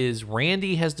plot is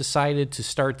Randy has decided to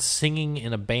start singing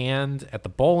in a band at the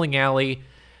bowling alley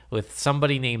with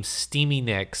somebody named Steamy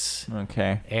Nicks.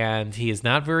 Okay. And he is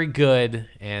not very good,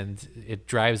 and it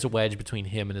drives a wedge between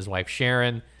him and his wife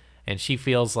Sharon, and she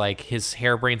feels like his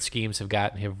harebrained schemes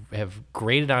have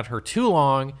grated on her too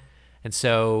long, and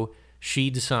so she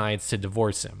decides to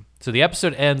divorce him. So the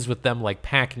episode ends with them like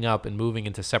packing up and moving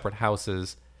into separate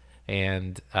houses,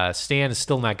 and Stan has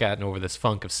still not gotten over this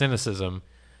funk of cynicism,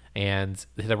 and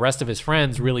the rest of his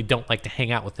friends really don't like to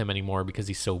hang out with him anymore because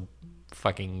he's so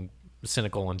fucking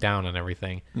cynical and down on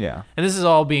everything. Yeah. And this is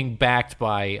all being backed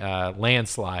by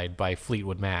Landslide by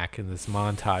Fleetwood Mac in this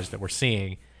montage that we're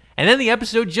seeing. And then the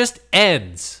episode just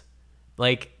ends.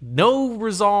 Like, no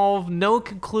resolve, no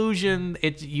conclusion.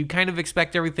 You kind of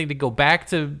expect everything to go back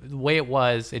to the way it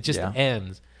was. It just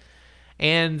ends.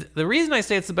 And the reason I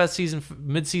say it's the best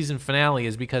mid-season finale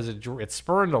is because it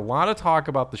spurred a lot of talk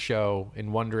about the show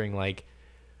and wondering, like,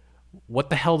 what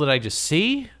the hell did I just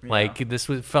see? Yeah. Like,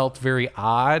 felt very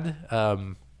odd.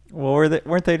 Well,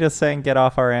 weren't they just saying get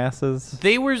off our asses?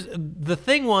 The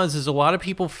thing is a lot of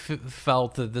people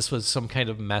felt that this was some kind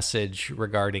of message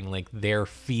regarding like their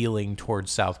feeling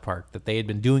towards South Park, that they had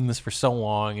been doing this for so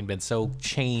long and been so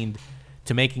chained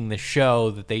to making the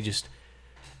show that they just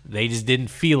didn't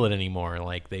feel it anymore.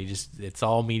 Like it's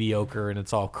all mediocre and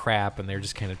it's all crap, and they're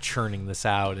just kind of churning this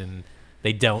out, and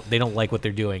they don't like what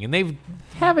they're doing. And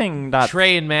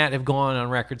Trey and Matt have gone on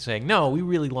record saying, no, we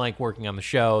really like working on the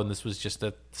show, and this was just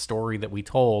a story that we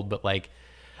told. But like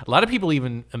a lot of people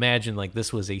even imagine like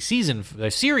this was a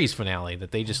series finale,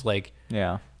 that they just like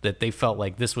that they felt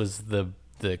like this was the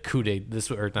coup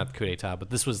d'etat, but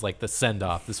this was like the send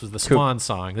off. This was the swan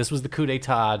song. This was the coup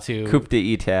d'etat to coup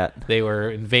d'etat. They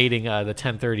were invading the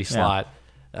 10:30 slot.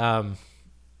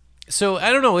 So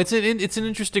I don't know. It's an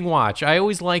interesting watch. I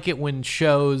always like it when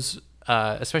shows,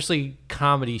 especially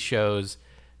comedy shows,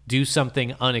 do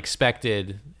something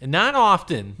unexpected. And not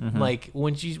often, like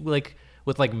when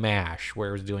with like MASH, where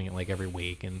it was doing it like every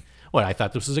week. And I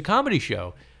thought this was a comedy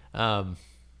show. Having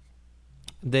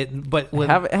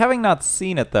not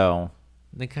seen it though,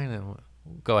 they kind of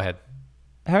go ahead.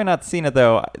 Having not seen it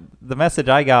though, the message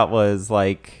I got was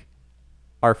like,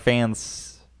 our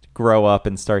fans grow up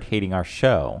and start hating our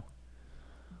show.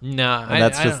 No,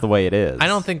 that's just the way it is. I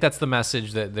don't think that's the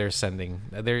message that they're sending.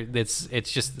 It's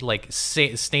just like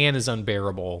Stan is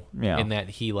unbearable in that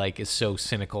he like is so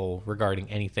cynical regarding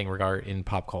anything in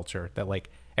pop culture, that like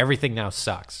everything now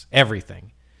sucks.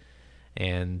 Everything.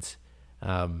 And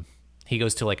he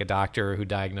goes to like a doctor who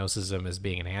diagnoses him as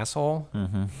being an asshole.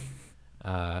 Mm-hmm.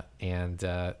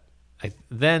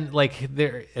 Then like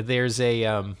there's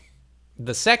a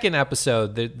the second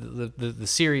episode, the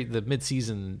series, the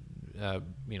mid-season,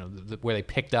 where they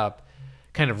picked up,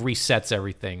 kind of resets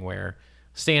everything. Where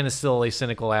Stan is still a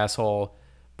cynical asshole,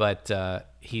 but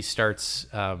he starts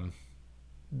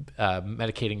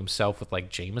medicating himself with like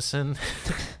Jameson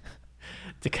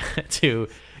to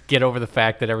get over the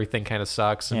fact that everything kind of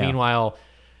sucks. And meanwhile,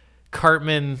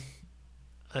 Cartman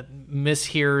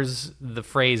mishears the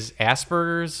phrase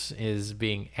Asperger's is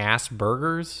being ass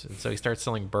burgers, and so he starts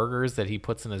selling burgers that he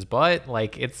puts in his butt.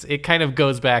 Like it kind of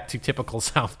goes back to typical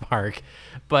South Park,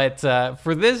 but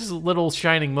for this little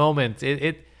shining moment,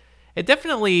 it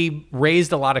definitely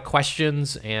raised a lot of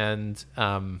questions and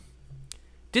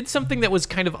did something that was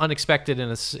kind of unexpected in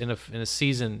a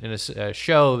season, in a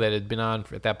show that had been on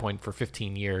at that point for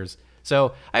 15 years.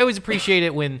 So I always appreciate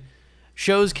it when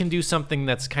shows can do something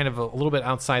that's kind of a little bit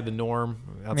outside the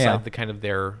norm, outside the kind of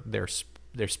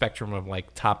their spectrum of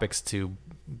like topics to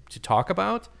talk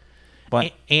about.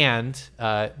 But and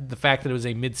the fact that it was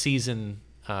a mid-season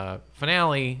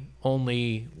finale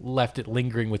only left it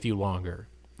lingering with you longer.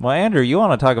 Well, Andrew, you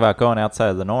want to talk about going outside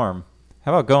of the norm.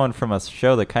 How about going from a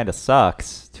show that kind of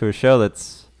sucks to a show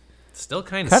that's still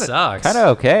kind of sucks? Kind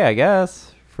of okay, I guess.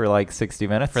 For like 60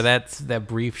 minutes. For that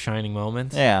brief shining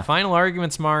moment. Yeah. Final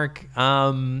arguments, Mark.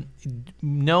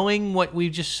 Knowing what we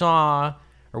just saw,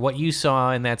 or what you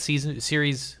saw in that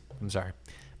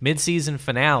mid-season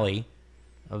finale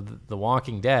of The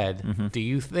Walking Dead, do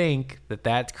you think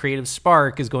that creative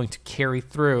spark is going to carry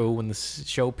through when the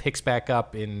show picks back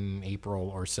up in April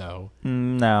or so?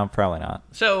 No, probably not.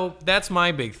 So that's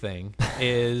my big thing,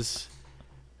 is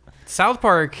South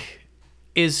Park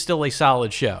is still a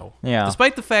solid show. Yeah.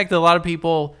 Despite the fact that a lot of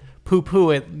people poo-poo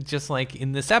it, just like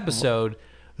in this episode,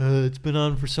 it's been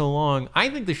on for so long. I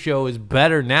think the show is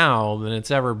better now than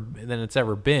it's ever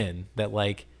been. That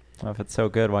like, well, if it's so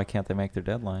good, why can't they make their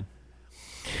deadline?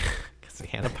 Because they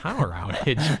had a power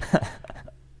outage.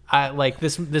 Like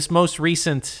this most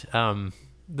recent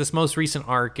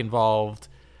arc involved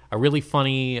a really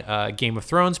funny Game of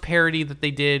Thrones parody that they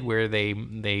did, where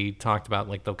they talked about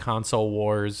like the console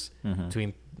wars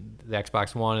between the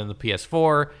Xbox One and the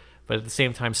PS4, but at the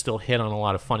same time still hit on a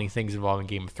lot of funny things involving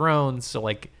Game of Thrones. So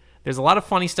like, there's a lot of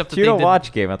funny stuff that you don't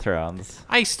watch Game of Thrones.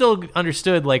 I still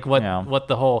understood like what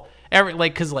the whole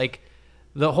because like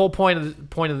the whole point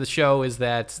of the show is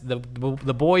that the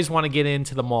boys want to get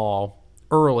into the mall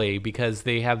early because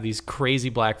they have these crazy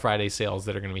Black Friday sales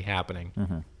that are going to be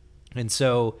happening. And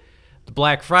so the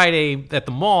Black Friday at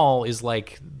the mall is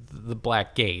like the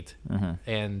Black Gate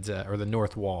and or the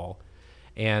North Wall.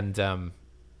 And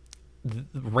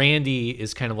Randy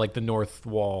is kind of like the North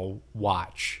Wall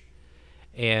watch.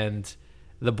 And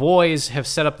the boys have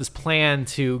set up this plan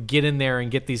to get in there and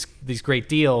get these great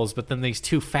deals, but then these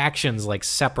two factions like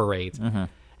separate.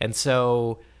 And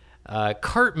so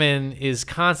Cartman is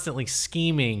constantly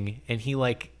scheming, and he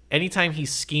like, anytime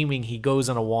he's scheming, he goes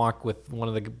on a walk with one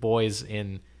of the boys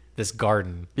in this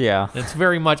garden. Yeah. And it's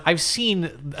very much, I've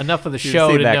seen enough of the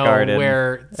show to know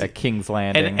where at King's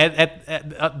Landing.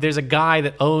 And there's a guy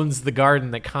that owns the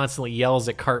garden that constantly yells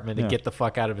at Cartman to get the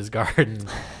fuck out of his garden.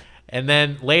 And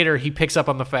then later he picks up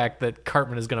on the fact that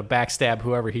Cartman is going to backstab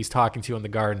whoever he's talking to in the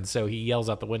garden. So he yells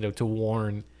out the window to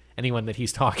warn anyone that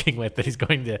he's talking with that he's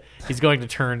going to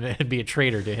turn and be a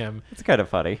traitor to him. It's kind of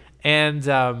funny. And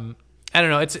I don't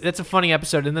know. It's a funny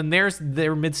episode. And then there's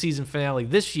their mid-season finale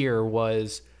this year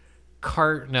was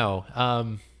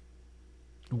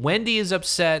Wendy is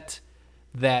upset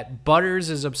that Butters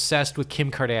is obsessed with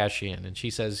Kim Kardashian, and she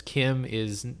says Kim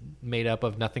is made up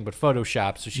of nothing but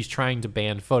Photoshop, so she's trying to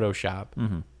ban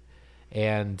Photoshop.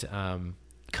 And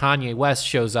Kanye West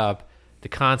shows up to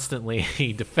constantly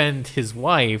defend his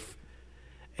wife,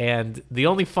 and the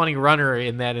only funny runner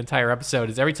in that entire episode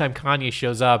is every time Kanye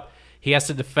shows up, he has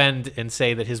to defend and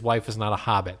say that his wife is not a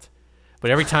hobbit.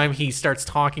 But every time he starts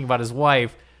talking about his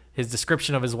wife, his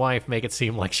description of his wife make it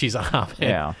seem like she's a hobbit.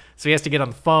 Yeah. So he has to get on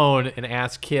the phone and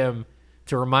ask Kim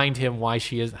to remind him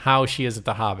how she isn't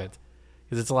the hobbit.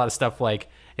 Because it's a lot of stuff like,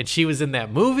 and she was in that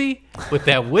movie with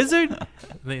that wizard? And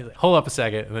then he's like, hold up a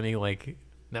second. And then he like,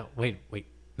 no, wait.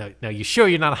 No, you sure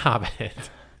you're not a hobbit?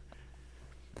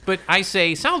 But I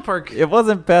say South Park. It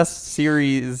wasn't best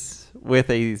series with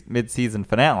a mid-season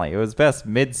finale. It was best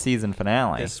mid-season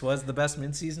finale. This was the best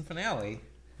mid-season finale.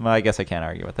 Well, I guess I can't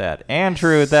argue with that.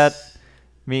 Andrew, that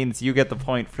means you get the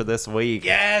point for this week.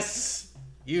 Yes!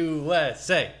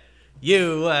 USA!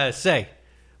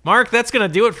 Mark, that's going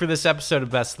to do it for this episode of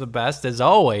Best of the Best. As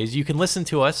always, you can listen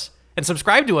to us and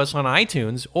subscribe to us on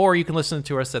iTunes, or you can listen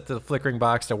to us at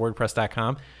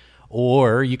theflickeringbox.wordpress.com,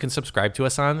 or you can subscribe to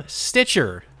us on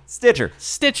Stitcher,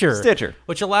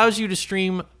 which allows you to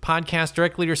stream podcasts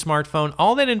directly to your smartphone.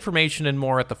 All that information and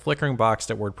more at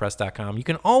theflickeringbox.wordpress.com. You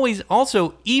can always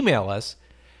also email us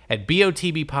at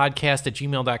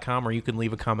botbpodcast@gmail.com, or you can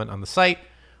leave a comment on the site.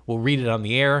 We'll read it on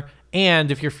the air.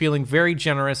 And if you're feeling very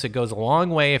generous, it goes a long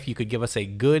way if you could give us a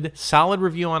good, solid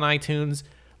review on iTunes,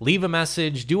 leave a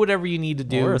message, do whatever you need to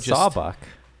do. Or a sawbuck.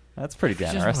 That's pretty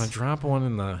generous. If you just want to drop one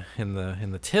in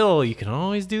the till, you can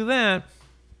always do that.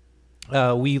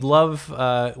 We love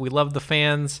the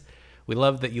fans. We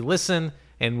love that you listen,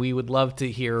 and we would love to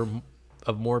hear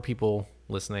of more people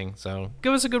listening. So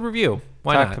give us a good review.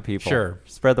 Why not? Talk to people. Sure.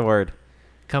 Spread the word.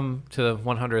 Come to the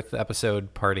 100th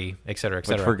episode party, et cetera, et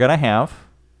cetera. Which we're going to have.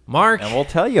 Mark. And we'll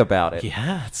tell you about it.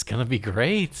 Yeah, it's going to be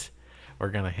great. We're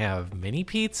going to have mini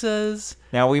pizzas.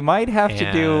 Now, we might have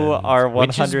to do our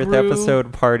 100th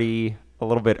episode party a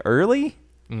little bit early.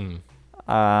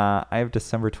 I have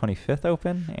December 25th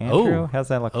open. Andrew, how's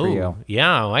that look for you?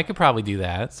 Yeah, I could probably do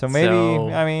that. So maybe,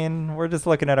 we're just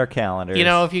looking at our calendars.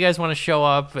 If you guys want to show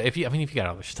up, if you got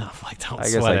other stuff, like don't sweat it.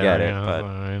 I guess I get it.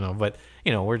 But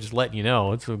we're just letting you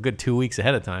know. It's a good 2 weeks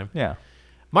ahead of time. Yeah.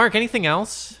 Mark, anything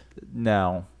else?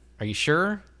 No. Are you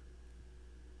sure?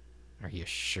 Are you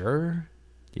sure?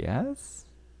 Yes.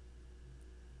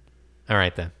 All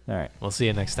right, then. All right. We'll see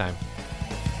you next time.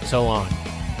 So long.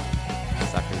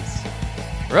 Suckers.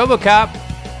 RoboCop,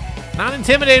 not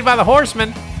intimidated by the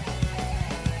horseman.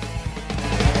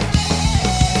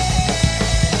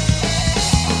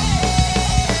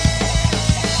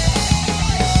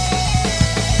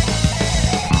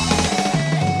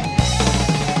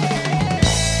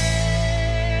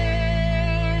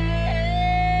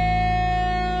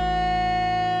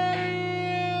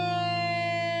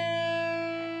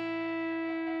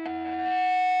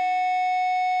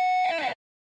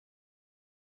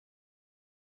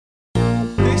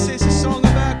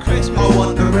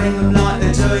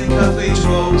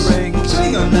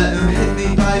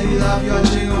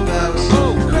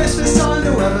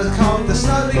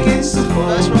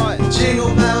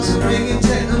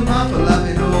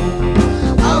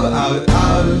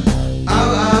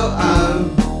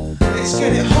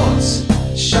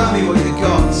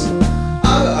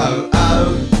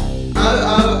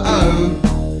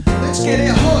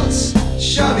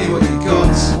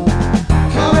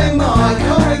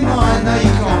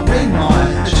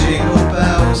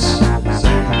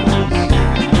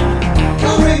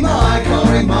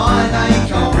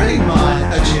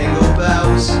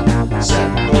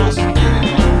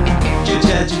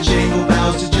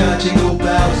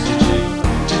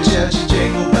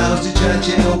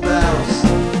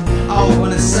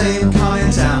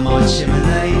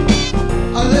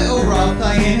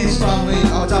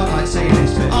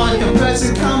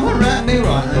 Come